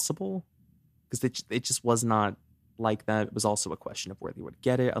as possible because it just was not like that. It was also a question of where they would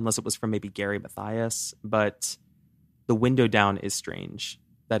get it, unless it was from maybe Gary Mathias. But the window down is strange.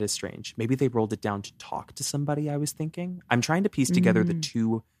 That is strange. Maybe they rolled it down to talk to somebody, I was thinking. I'm trying to piece together the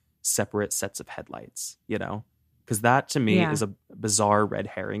two separate sets of headlights, you know? Because that, to me, is a bizarre red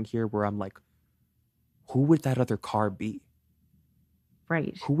herring here where I'm like, who would that other car be?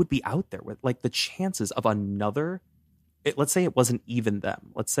 Right. Who would be out there with, like, the chances of another... let's say it wasn't even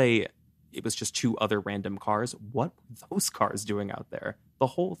them. Let's say it was just two other random cars. What were those cars doing out there? The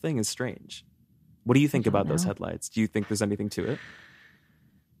whole thing is strange. What do you think about those headlights? Do you think there's anything to it?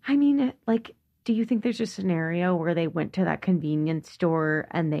 I mean, like, do you think there's a scenario where they went to that convenience store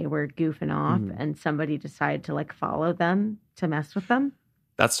and they were goofing off and somebody decided to like follow them to mess with them?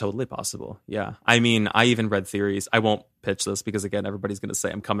 That's totally possible. Yeah. I mean, I even read theories. I won't pitch this because, again, everybody's going to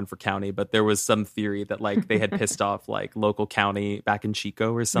say I'm coming for county, but there was some theory that like they had pissed off like local county back in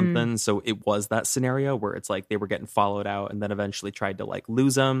Chico or something. So it was that scenario where it's like they were getting followed out and then eventually tried to like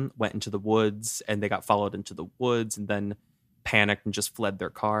lose them, went into the woods and they got followed into the woods and then panicked and just fled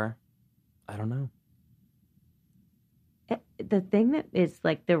their car. I don't know. The thing that is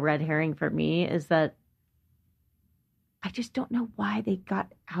like the red herring for me is that I just don't know why they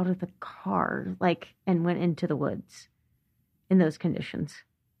got out of the car, like, and went into the woods in those conditions.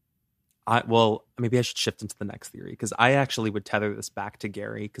 Well, maybe I should shift into the next theory because I actually would tether this back to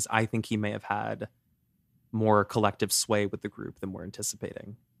Gary because I think he may have had more collective sway with the group than we're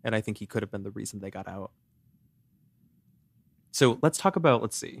anticipating. And I think he could have been the reason they got out. So let's talk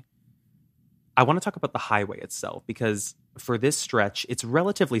about, I want to talk about the highway itself because for this stretch, it's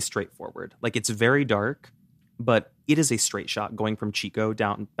relatively straightforward. Like it's very dark, but it is a straight shot going from Chico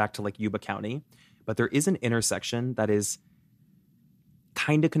down back to like Yuba County. But there is an intersection that is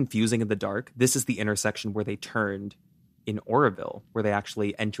kind of confusing in the dark. This is the intersection where they turned in Oroville, where they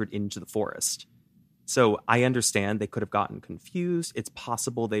actually entered into the forest. So I understand they could have gotten confused. It's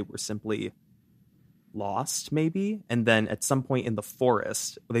possible they were simply lost maybe. And then at some point in the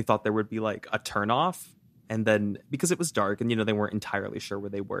forest, they thought there would be like a turnoff. And then because it was dark and, you know, they weren't entirely sure where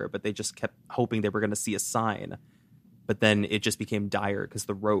they were, but they just kept hoping they were going to see a sign. But then it just became dire because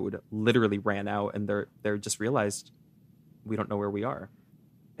the road literally ran out, and they're just realized we don't know where we are.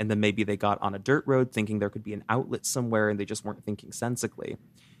 And then maybe they got on a dirt road thinking there could be an outlet somewhere, and they just weren't thinking sensically.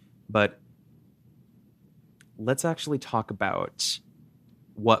 But let's actually talk about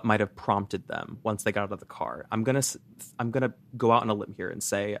what might have prompted them once they got out of the car. I'm gonna go out on a limb here and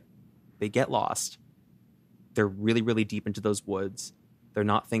say they get lost. They're really, really deep into those woods. They're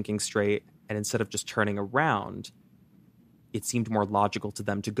not thinking straight, and instead of just turning around, it seemed more logical to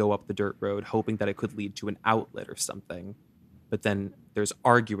them to go up the dirt road, hoping that it could lead to an outlet or something. But then there's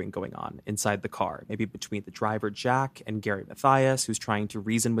arguing going on inside the car, maybe between the driver, Jack, and Gary Mathias, who's trying to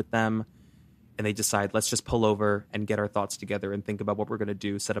reason with them. And they decide, let's just pull over and get our thoughts together and think about what we're going to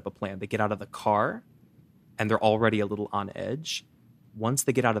do, set up a plan. They get out of the car, and they're already a little on edge. Once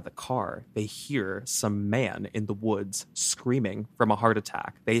they get out of the car, they hear some man in the woods screaming from a heart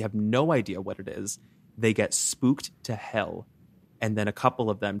attack. They have no idea what it is. They get spooked to hell. And then a couple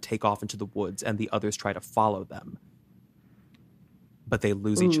of them take off into the woods, and the others try to follow them. But they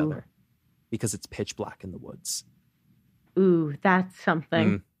lose each other because it's pitch black in the woods. Ooh, that's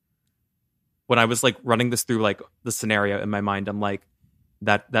something. When I was like running this through like the scenario in my mind, I'm like,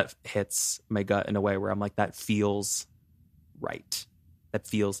 that hits my gut in a way where I'm like, that feels right. That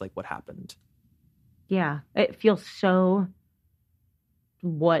feels like what happened. Yeah, it feels so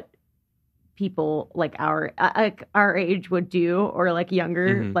what people like our age would do, or like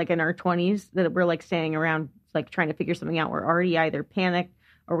younger, like in our 20s, that we're like staying around, like trying to figure something out. We're already either panicked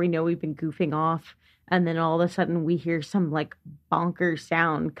or we know we've been goofing off. And then all of a sudden we hear some like bonker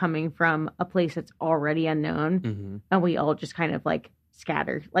sound coming from a place that's already unknown. And we all just kind of like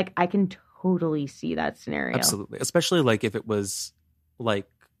scatter. Like I can totally see that scenario. Absolutely. Especially like if it was like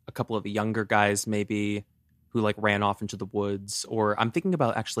a couple of the younger guys maybe who like ran off into the woods. Or I'm thinking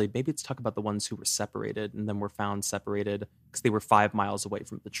about actually maybe let's talk about the ones who were separated and then were found separated because they were 5 miles away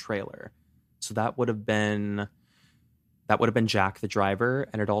from the trailer. So that would have been Jack, the driver,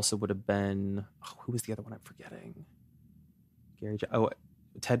 and it also would have been who was the other one? I'm forgetting.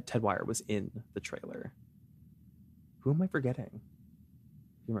 Ted Wire was in the trailer. Who am I forgetting? Do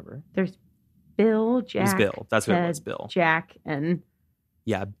you remember? There's Bill, Jack. It was Bill. That's Ted, who it was. Bill, Jack, and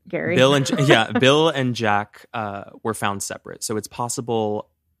Gary. Bill and Jack were found separate. So it's possible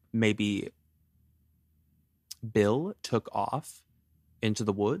maybe Bill took off into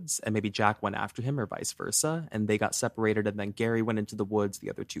the woods and maybe Jack went after him or vice versa, and they got separated, and then Gary went into the woods, the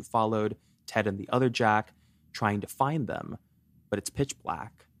other two followed, Ted and the other Jack, trying to find them, but it's pitch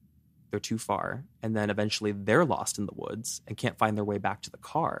black, they're too far, and then eventually they're lost in the woods and can't find their way back to the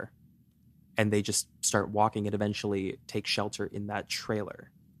car, and they just start walking and eventually take shelter in that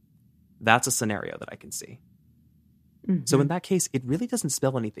trailer. That's a scenario that I can see. So in that case, it really doesn't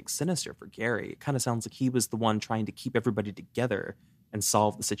spell anything sinister for Gary. It kind of sounds like he was the one trying to keep everybody together and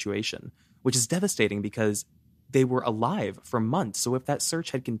solve the situation, which is devastating because they were alive for months. So if that search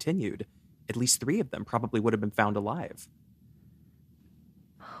had continued, at least 3 of them probably would have been found alive.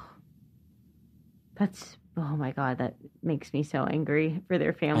 Oh my God, that makes me so angry for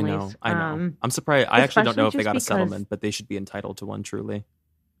their families. I know. I'm surprised. I actually don't know if they got a settlement, but they should be entitled to one, truly.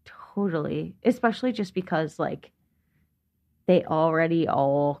 Totally. Especially just because, like, they already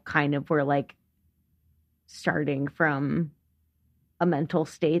all kind of were, like, starting from a mental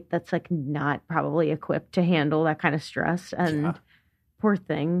state that's, like, not probably equipped to handle that kind of stress. And poor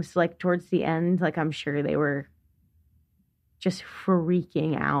things, like, towards the end, like, I'm sure they were just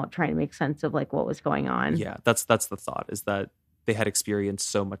freaking out, trying to make sense of like what was going on. Yeah, that's the thought, is that they had experienced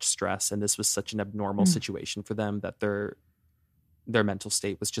so much stress and this was such an abnormal situation for them that their mental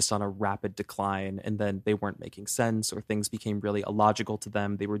state was just on a rapid decline, and then they weren't making sense, or things became really illogical to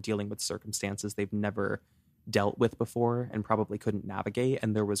them. They were dealing with circumstances they've never dealt with before and probably couldn't navigate,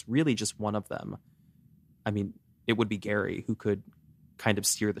 and there was really just one of them. I mean, it would be Gary who could kind of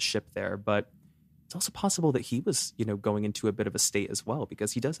steer the ship there, but it's also possible that he was, going into a bit of a state as well,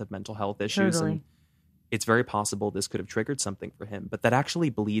 because he does have mental health issues. Totally. And it's very possible this could have triggered something for him. But that actually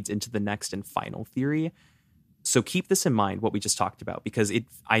bleeds into the next and final theory. So keep this in mind, what we just talked about, because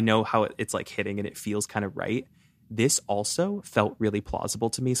I know how it's like hitting and it feels kind of right. This also felt really plausible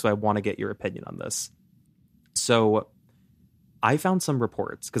to me, so I want to get your opinion on this. So I found some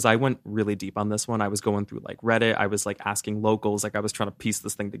reports, because I went really deep on this one. I was going through like Reddit. I was like asking locals, like I was trying to piece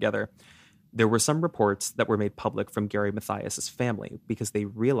this thing together. There were some reports that were made public from Gary Mathias' family, because they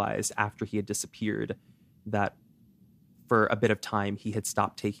realized after he had disappeared that for a bit of time he had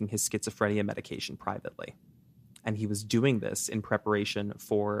stopped taking his schizophrenia medication privately. And he was doing this in preparation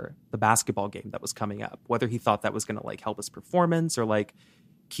for the basketball game that was coming up. Whether he thought that was going to like help his performance or like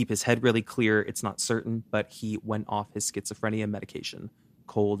keep his head really clear. It's not certain, but he went off his schizophrenia medication,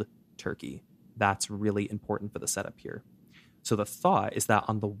 cold turkey. That's really important for the setup here. So the thought is that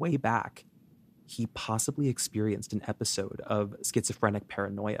on the way back, he possibly experienced an episode of schizophrenic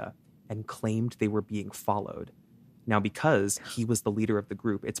paranoia and claimed they were being followed. Now, because he was the leader of the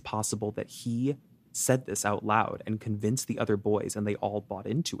group, it's possible that he said this out loud and convinced the other boys, and they all bought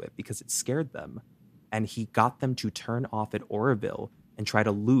into it because it scared them. And he got them to turn off at Oroville and try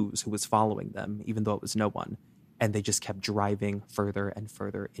to lose who was following them, even though it was no one. And they just kept driving further and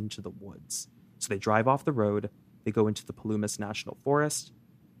further into the woods. So they drive off the road, they go into the Palumas National Forest,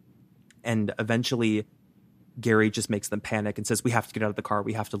 and eventually Gary just makes them panic and says, we have to get out of the car,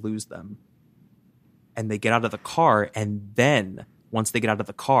 we have to lose them. And they get out of the car, and then once they get out of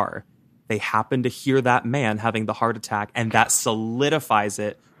the car, they happen to hear that man having the heart attack, and that solidifies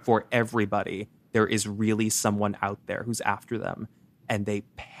it for everybody. There is really someone out there who's after them. And they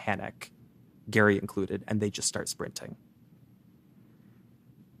panic, Gary included, and they just start sprinting.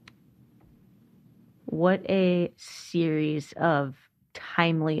 What a series of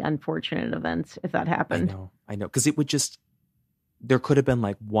timely, unfortunate events if that happened. I know. Because it would just, there could have been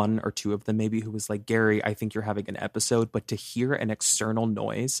like one or two of them maybe who was like, Gary, I think you're having an episode. But to hear an external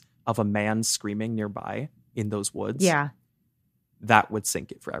noise of a man screaming nearby in those woods, that would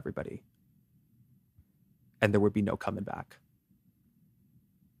sink it for everybody. And there would be no coming back.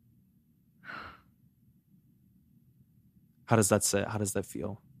 How does that sit? How does that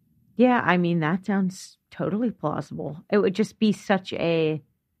feel? Yeah, I mean, that sounds totally plausible. It would just be such a,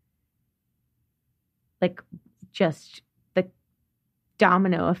 like, just the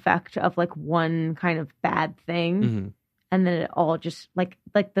domino effect of, like, one kind of bad thing. Mm-hmm. And then it all just, like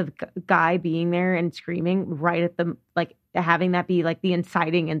the guy being there and screaming right at the, like, having that be, like, the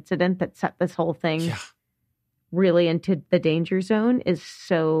inciting incident that set this whole thing really into the danger zone is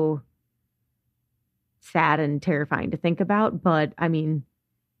so sad and terrifying to think about. But I mean,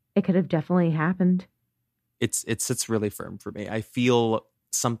 it could have definitely happened. It sits really firm for me. I feel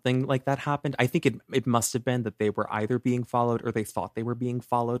something like that happened. I think it must have been that they were either being followed or they thought they were being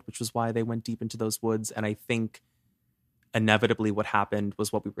followed, which was why they went deep into those woods. And I think inevitably what happened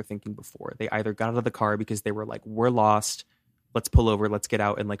was what we were thinking before. They either got out of the car because they were like, we're lost, let's pull over, let's get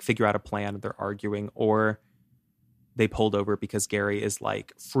out and like figure out a plan. They're arguing, or they pulled over because Gary is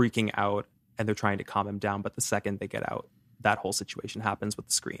like freaking out and they're trying to calm him down. But the second they get out, that whole situation happens with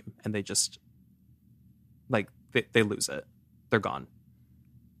the scream, and they just like they lose it. They're gone.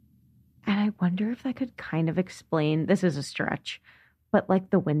 And I wonder if that could kind of explain, this is a stretch, but like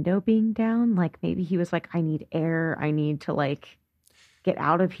the window being down, like maybe he was like, I need air, I need to like get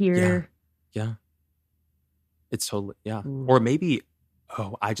out of here. Yeah. It's totally, Or maybe,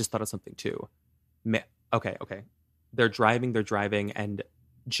 I just thought of something too. Okay. They're driving, and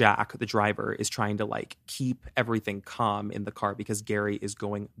Jack, the driver, is trying to like keep everything calm in the car because Gary is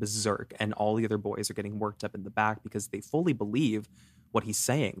going berserk, and all the other boys are getting worked up in the back because they fully believe what he's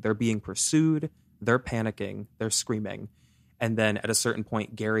saying. They're being pursued, they're panicking, they're screaming. And then at a certain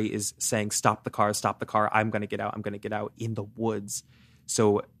point, Gary is saying, stop the car, I'm going to get out in the woods.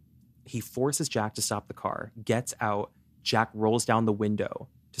 So he forces Jack to stop the car, gets out, Jack rolls down the window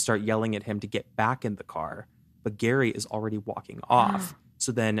to start yelling at him to get back in the car. But Gary is already walking off.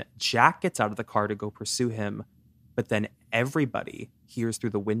 So then Jack gets out of the car to go pursue him. But then everybody hears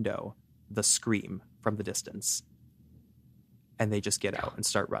through the window the scream from the distance. And they just get out and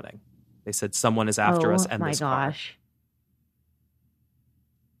start running. They said someone is after us and this car. Oh my gosh.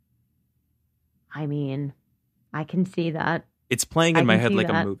 I mean, I can see that. It's playing in my head like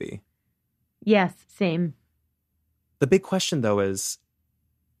a movie. Yes, same. The big question, though, is,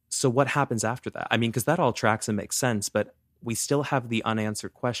 so what happens after that? I mean, because that all tracks and makes sense, but we still have the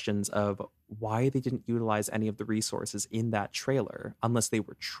unanswered questions of why they didn't utilize any of the resources in that trailer unless they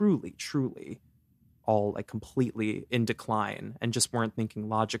were truly, truly all like completely in decline and just weren't thinking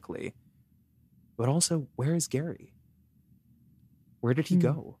logically. But also, where is Gary? Where did he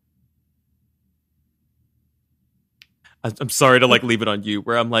go? I'm sorry to like leave it on you,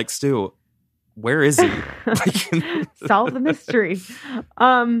 where I'm like, Stu, where is he? Solve the mystery.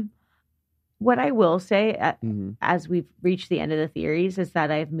 What I will say, as we've reached the end of the theories, is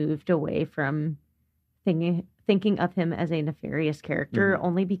that I've moved away from thinking of him as a nefarious character,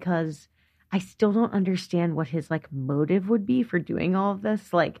 only because I still don't understand what his like motive would be for doing all of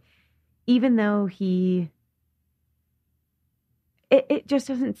this. Like, even though it just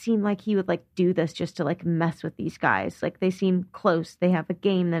doesn't seem like he would like do this just to like mess with these guys. Like, they seem close. They have a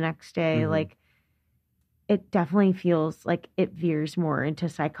game the next day. Like, it definitely feels like it veers more into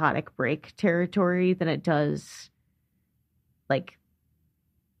psychotic break territory than it does like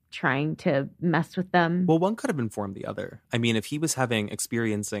trying to mess with them. Well, one could have informed the other. I mean, if he was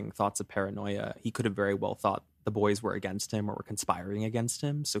experiencing thoughts of paranoia, he could have very well thought the boys were against him or were conspiring against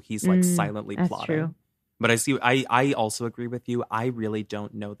him. So he's like silently that's plotting. True. But I also agree with you. I really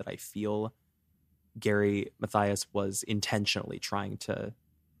don't know that I feel Gary Mathias was intentionally trying to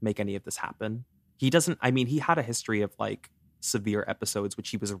make any of this happen. He doesn't, I mean, he had a history of like severe episodes, which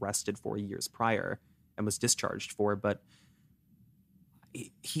he was arrested for years prior and was discharged for, but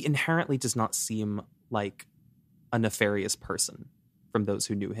he inherently does not seem like a nefarious person from those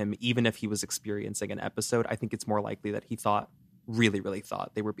who knew him. Even if he was experiencing an episode, I think it's more likely that he really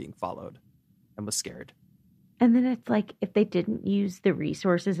thought they were being followed and was scared. And then it's like, if they didn't use the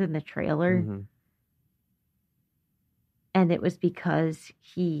resources in the trailer, and it was because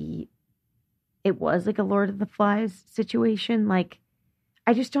it was like a Lord of the Flies situation, like,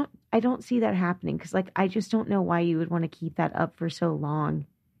 I don't see that happening, because like I just don't know why you would want to keep that up for so long.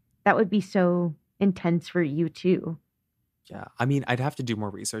 That would be so intense for you too. Yeah, I mean, I'd have to do more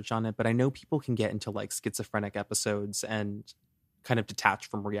research on it, but I know people can get into like schizophrenic episodes and kind of detach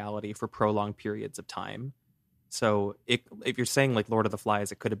from reality for prolonged periods of time. So if you're saying like Lord of the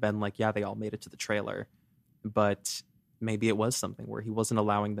Flies, it could have been like, yeah, they all made it to the trailer, but maybe it was something where he wasn't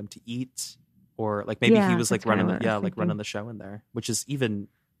allowing them to eat, or like maybe he was like running the show in there, which is even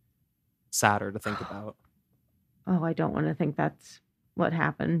sadder to think about. Oh, I don't want to think that's what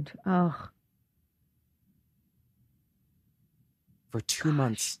happened. Oh, for 2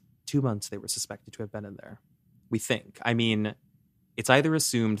 months they were suspected to have been in there, we think. I mean, it's either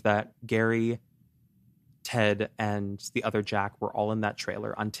assumed that Gary, Ted, and the other Jack were all in that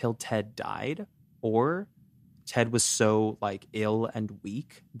trailer until Ted died, or Ted was so like ill and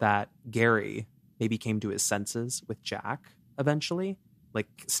weak that Gary maybe came to his senses with Jack eventually, like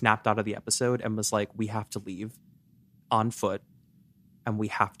snapped out of the episode and was like, we have to leave on foot and we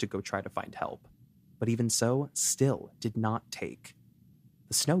have to go try to find help. But even so, still did not take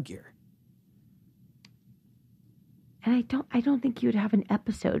the snow gear. And I don't think you would have an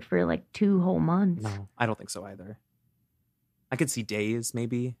episode for like 2 whole months. No, I don't think so either. I could see days,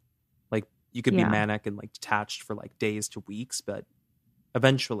 maybe. Like you could be manic and like detached for like days to weeks, but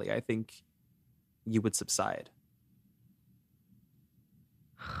eventually I think you would subside.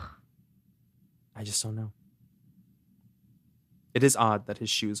 I just don't know. It is odd that his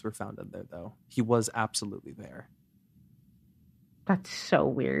shoes were found in there, though. He was absolutely there. That's so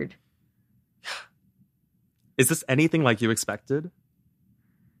weird. Is this anything like you expected?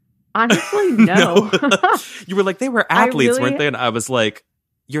 Honestly, no. You were like, they were athletes, weren't they? And I was like,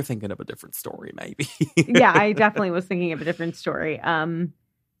 you're thinking of a different story, maybe. Yeah, I definitely was thinking of a different story.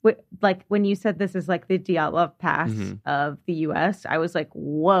 Like when you said this is like the Dyatlov Pass of the U.S., I was like,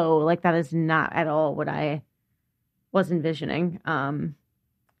 whoa, like that is not at all what I was envisioning.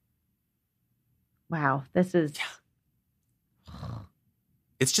 Wow, this is...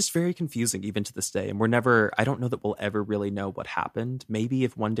 It's just very confusing even to this day. And I don't know that we'll ever really know what happened. Maybe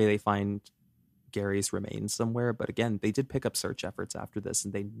if one day they find Gary's remains somewhere. But again, they did pick up search efforts after this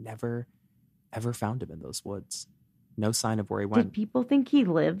and they never, ever found him in those woods. No sign of where he went. Did people think he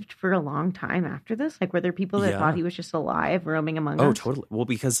lived for a long time after this? Like, were there people that thought he was just alive roaming among us? Oh, totally. Well,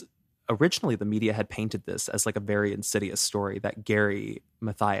 because originally the media had painted this as like a very insidious story that Gary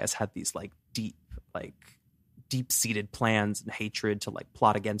Mathias had these like deep-seated plans and hatred to like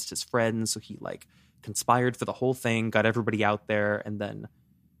plot against his friends. So he like conspired for the whole thing, got everybody out there, and then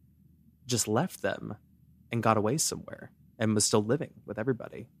just left them and got away somewhere and was still living with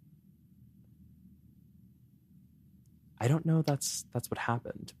everybody. I don't know that's what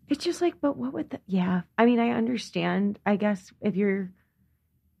happened. It's just like, but what would I mean, I understand, I guess, if you're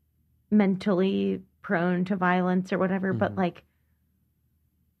mentally prone to violence or whatever, but like,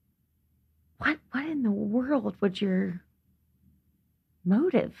 what in the world would your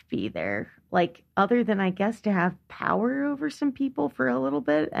motive be there? Like, other than, I guess, to have power over some people for a little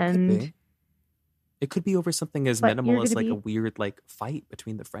bit? And it could be over something as minimal as like a weird like fight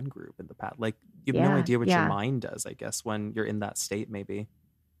between the friend group in the past. Like, you have no idea what your mind does, I guess, when you're in that state, maybe.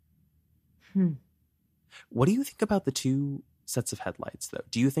 What do you think about the 2 sets of headlights, though?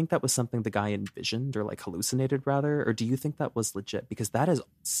 Do you think that was something the guy envisioned or like hallucinated rather, or do you think that was legit? Because that is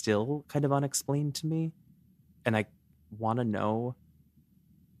still kind of unexplained to me, and I want to know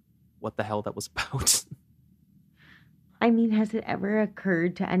what the hell that was about. I mean, has it ever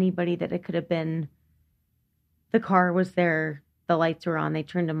occurred to anybody that it could have been the car was there, the lights were on, they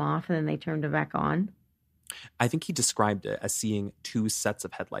turned them off, and then they turned them back on? I think he described it as seeing 2 sets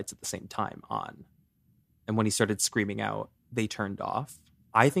of headlights at the same time on, and when he started screaming out, they turned off.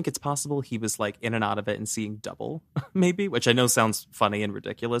 I think it's possible he was like in and out of it and seeing double, maybe, which I know sounds funny and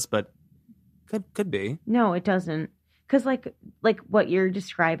ridiculous, but could be. No, it doesn't. Because like what you're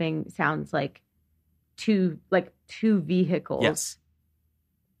describing sounds like two vehicles. Yes.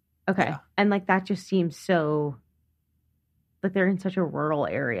 Okay. Yeah. And like that just seems so like they're in such a rural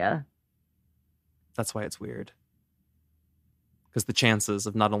area. That's why it's weird. Because the chances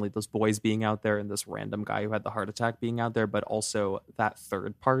of not only those boys being out there and this random guy who had the heart attack being out there, but also that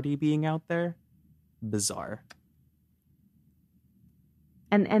third party being out there, bizarre.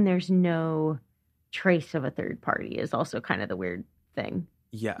 And there's no trace of a third party is also kind of the weird thing.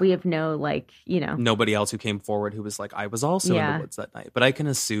 Yeah. We have no, like, nobody else who came forward who was like, I was also in the woods that night. But I can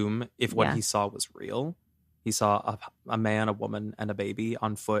assume if what he saw was real, he saw a man, a woman, and a baby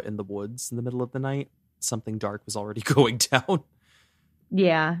on foot in the woods in the middle of the night, something dark was already going down.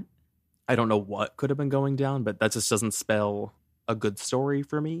 Yeah. I don't know what could have been going down, but that just doesn't spell a good story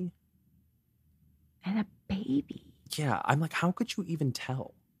for me. And a baby. Yeah, I'm like, how could you even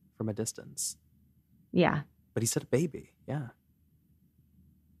tell from a distance? Yeah. But he said a baby, yeah.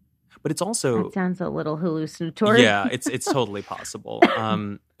 But it's also... That sounds a little hallucinatory. Yeah, it's totally possible.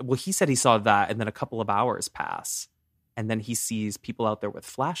 Well, he said he saw that, and then a couple of hours pass, and then he sees people out there with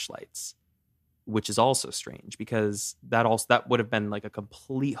flashlights, which is also strange, because that would have been like a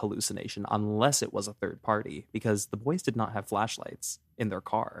complete hallucination unless it was a third party, because the boys did not have flashlights in their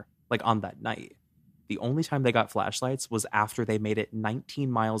car, like on that night. The only time they got flashlights was after they made it 19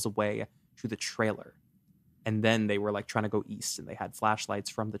 miles away to the trailer. And then they were like trying to go east and they had flashlights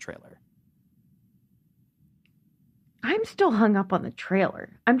from the trailer. I'm still hung up on the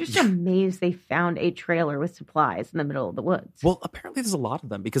trailer. I'm just amazed they found a trailer with supplies in the middle of the woods. Well, apparently there's a lot of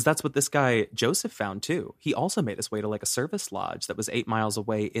them, because that's what this guy Joseph found too. He also made his way to like a service lodge that was 8 miles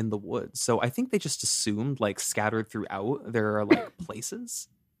away in the woods. So I think they just assumed, like, scattered throughout there are like places.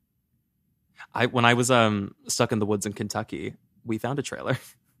 When I was stuck in the woods in Kentucky, we found a trailer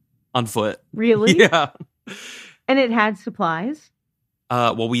on foot. Really? Yeah. And it had supplies?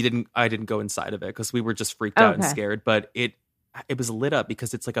 Well, I didn't go inside of it because we were just freaked out and scared, but it was lit up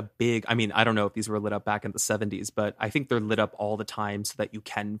because it's like a big, I mean, I don't know if these were lit up back in the 70s, but I think they're lit up all the time so that you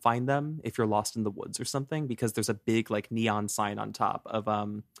can find them if you're lost in the woods or something, because there's a big like neon sign on top of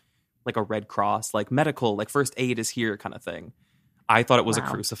like a Red Cross, like medical, like first aid is here kind of thing. I thought it was a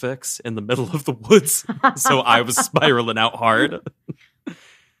crucifix in the middle of the woods, so I was spiraling out hard.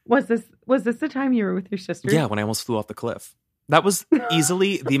 Was this the time you were with your sister? Yeah, when I almost flew off the cliff. That was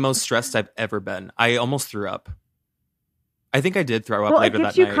easily the most stressed I've ever been. I almost threw up. I think I did throw up later that night. Well,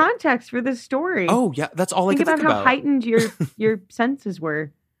 it gives you context for this story. Oh, yeah. That's all I could think about. Think about how heightened your senses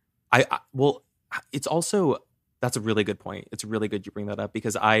were. Well, it's also, that's a really good point. It's really good you bring that up,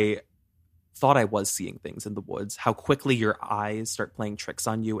 because I thought I was seeing things in the woods, how quickly your eyes start playing tricks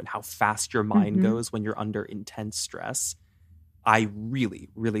on you and how fast your mind goes when you're under intense stress. I really,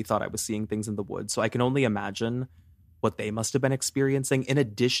 really thought I was seeing things in the woods. So I can only imagine what they must have been experiencing. In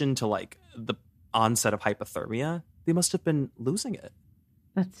addition to like the onset of hypothermia, they must have been losing it.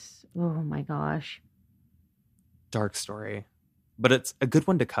 Oh my gosh. Dark story. But it's a good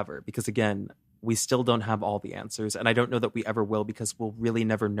one to cover because, again, we still don't have all the answers. And I don't know that we ever will, because we'll really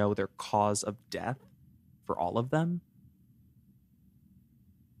never know their cause of death for all of them,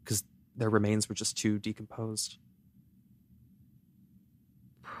 because their remains were just too decomposed.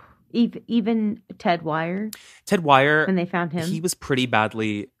 Even Ted Wire, when they found him, he was pretty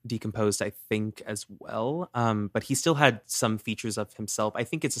badly decomposed, I think, as well. But he still had some features of himself. I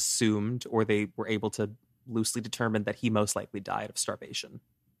think it's assumed, or they were able to loosely determine, that he most likely died of starvation.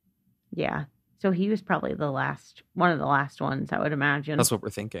 Yeah. So he was probably one of the last ones, I would imagine. That's what we're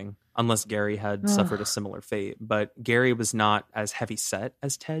thinking, unless Gary had suffered a similar fate. But Gary was not as heavy set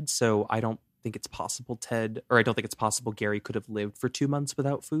as Ted, so I don't think it's possible Gary could have lived for 2 months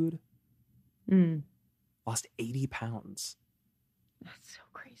without food. Lost 80 pounds. That's so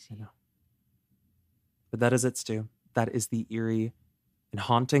crazy. I know. But that is it, Stu. That is the eerie and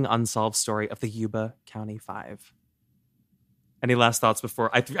haunting unsolved story of the Yuba County Five. Any last thoughts before?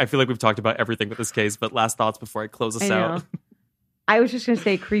 I feel like we've talked about everything with this case, but last thoughts before I close us out. I was just going to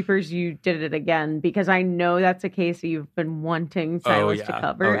say, Creepers, you did it again, because I know that's a case that you've been wanting Silas to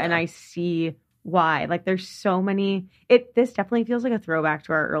cover, and I see why. Like, there's so many. This definitely feels like a throwback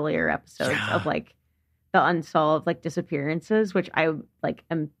to our earlier episodes of like the unsolved like disappearances, which I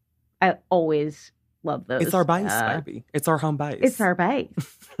always love those. It's our base, baby. It's our home base. It's our base.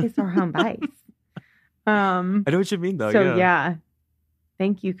 It's our home base. I know what you mean, though. So yeah,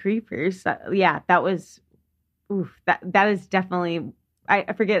 thank you, Creepers. That was. Oof, that is definitely.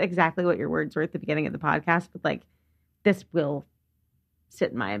 I forget exactly what your words were at the beginning of the podcast, but like, this will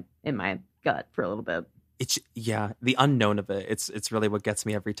sit in my gut for a little bit. It's the unknown of it. It's really what gets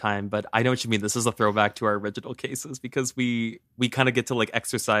me every time. But I know what you mean. This is a throwback to our original cases because we kind of get to like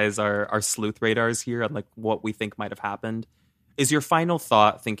exercise our sleuth radars here on like what we think might have happened. Is your final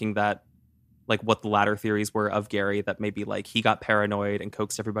thought thinking that like what the latter theories were of Gary, that maybe like he got paranoid and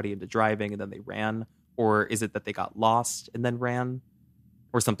coaxed everybody into driving and then they ran? Or is it that they got lost and then ran?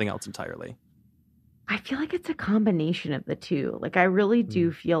 Or something else entirely? I feel like it's a combination of the two. Like I really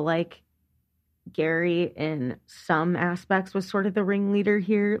do feel like Gary in some aspects was sort of the ringleader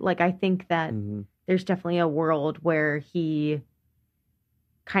here. Like I think that there's definitely a world where he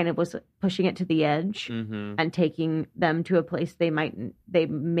kind of was pushing it to the edge and taking them to a place they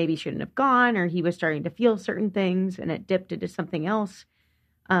maybe shouldn't have gone, or he was starting to feel certain things and it dipped into something else.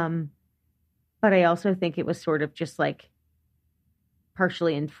 But I also think it was sort of just like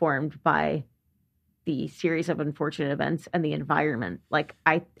partially informed by the series of unfortunate events and the environment. Like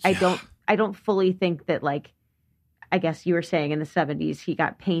I don't fully think that, like, I guess you were saying in the 70s, he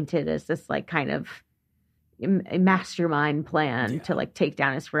got painted as this like kind of a mastermind plan to like take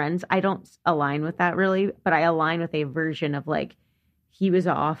down his friends. I don't align with that really, but I align with a version of like, he was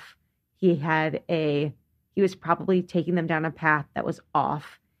off. He was probably taking them down a path that was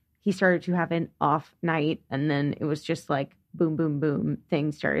off. He started to have an off night, and then it was just like boom, boom, boom.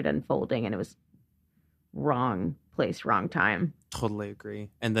 Things started unfolding and it was wrong place, wrong time. Totally agree.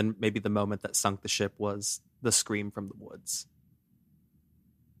 And then maybe the moment that sunk the ship was the scream from the woods.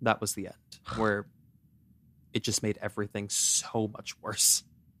 That was the end, where it just made everything so much worse.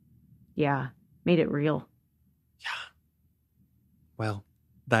 Yeah, made it real. Yeah. Well,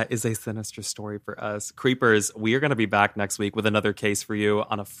 that is a sinister story for us. Creepers, we are going to be back next week with another case for you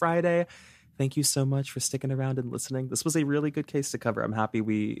on a Friday. Thank you so much for sticking around and listening. This was a really good case to cover. I'm happy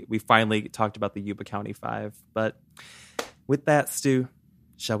we finally talked about the Yuba County 5. But with that, Stu,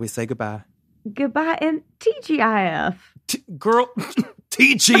 shall we say goodbye? Goodbye and TGIF. Girl,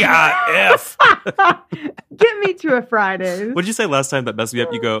 TGIF. Get me to a Friday. What did you say last time that messed me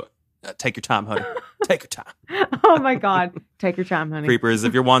up? You go, take your time, honey. Take your time. Oh my God. Take your time, honey. Creepers,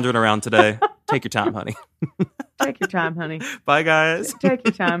 if you're wandering around today, take your time, honey. Take your time, honey. Bye, guys. Take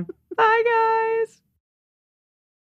your time. Bye, guys.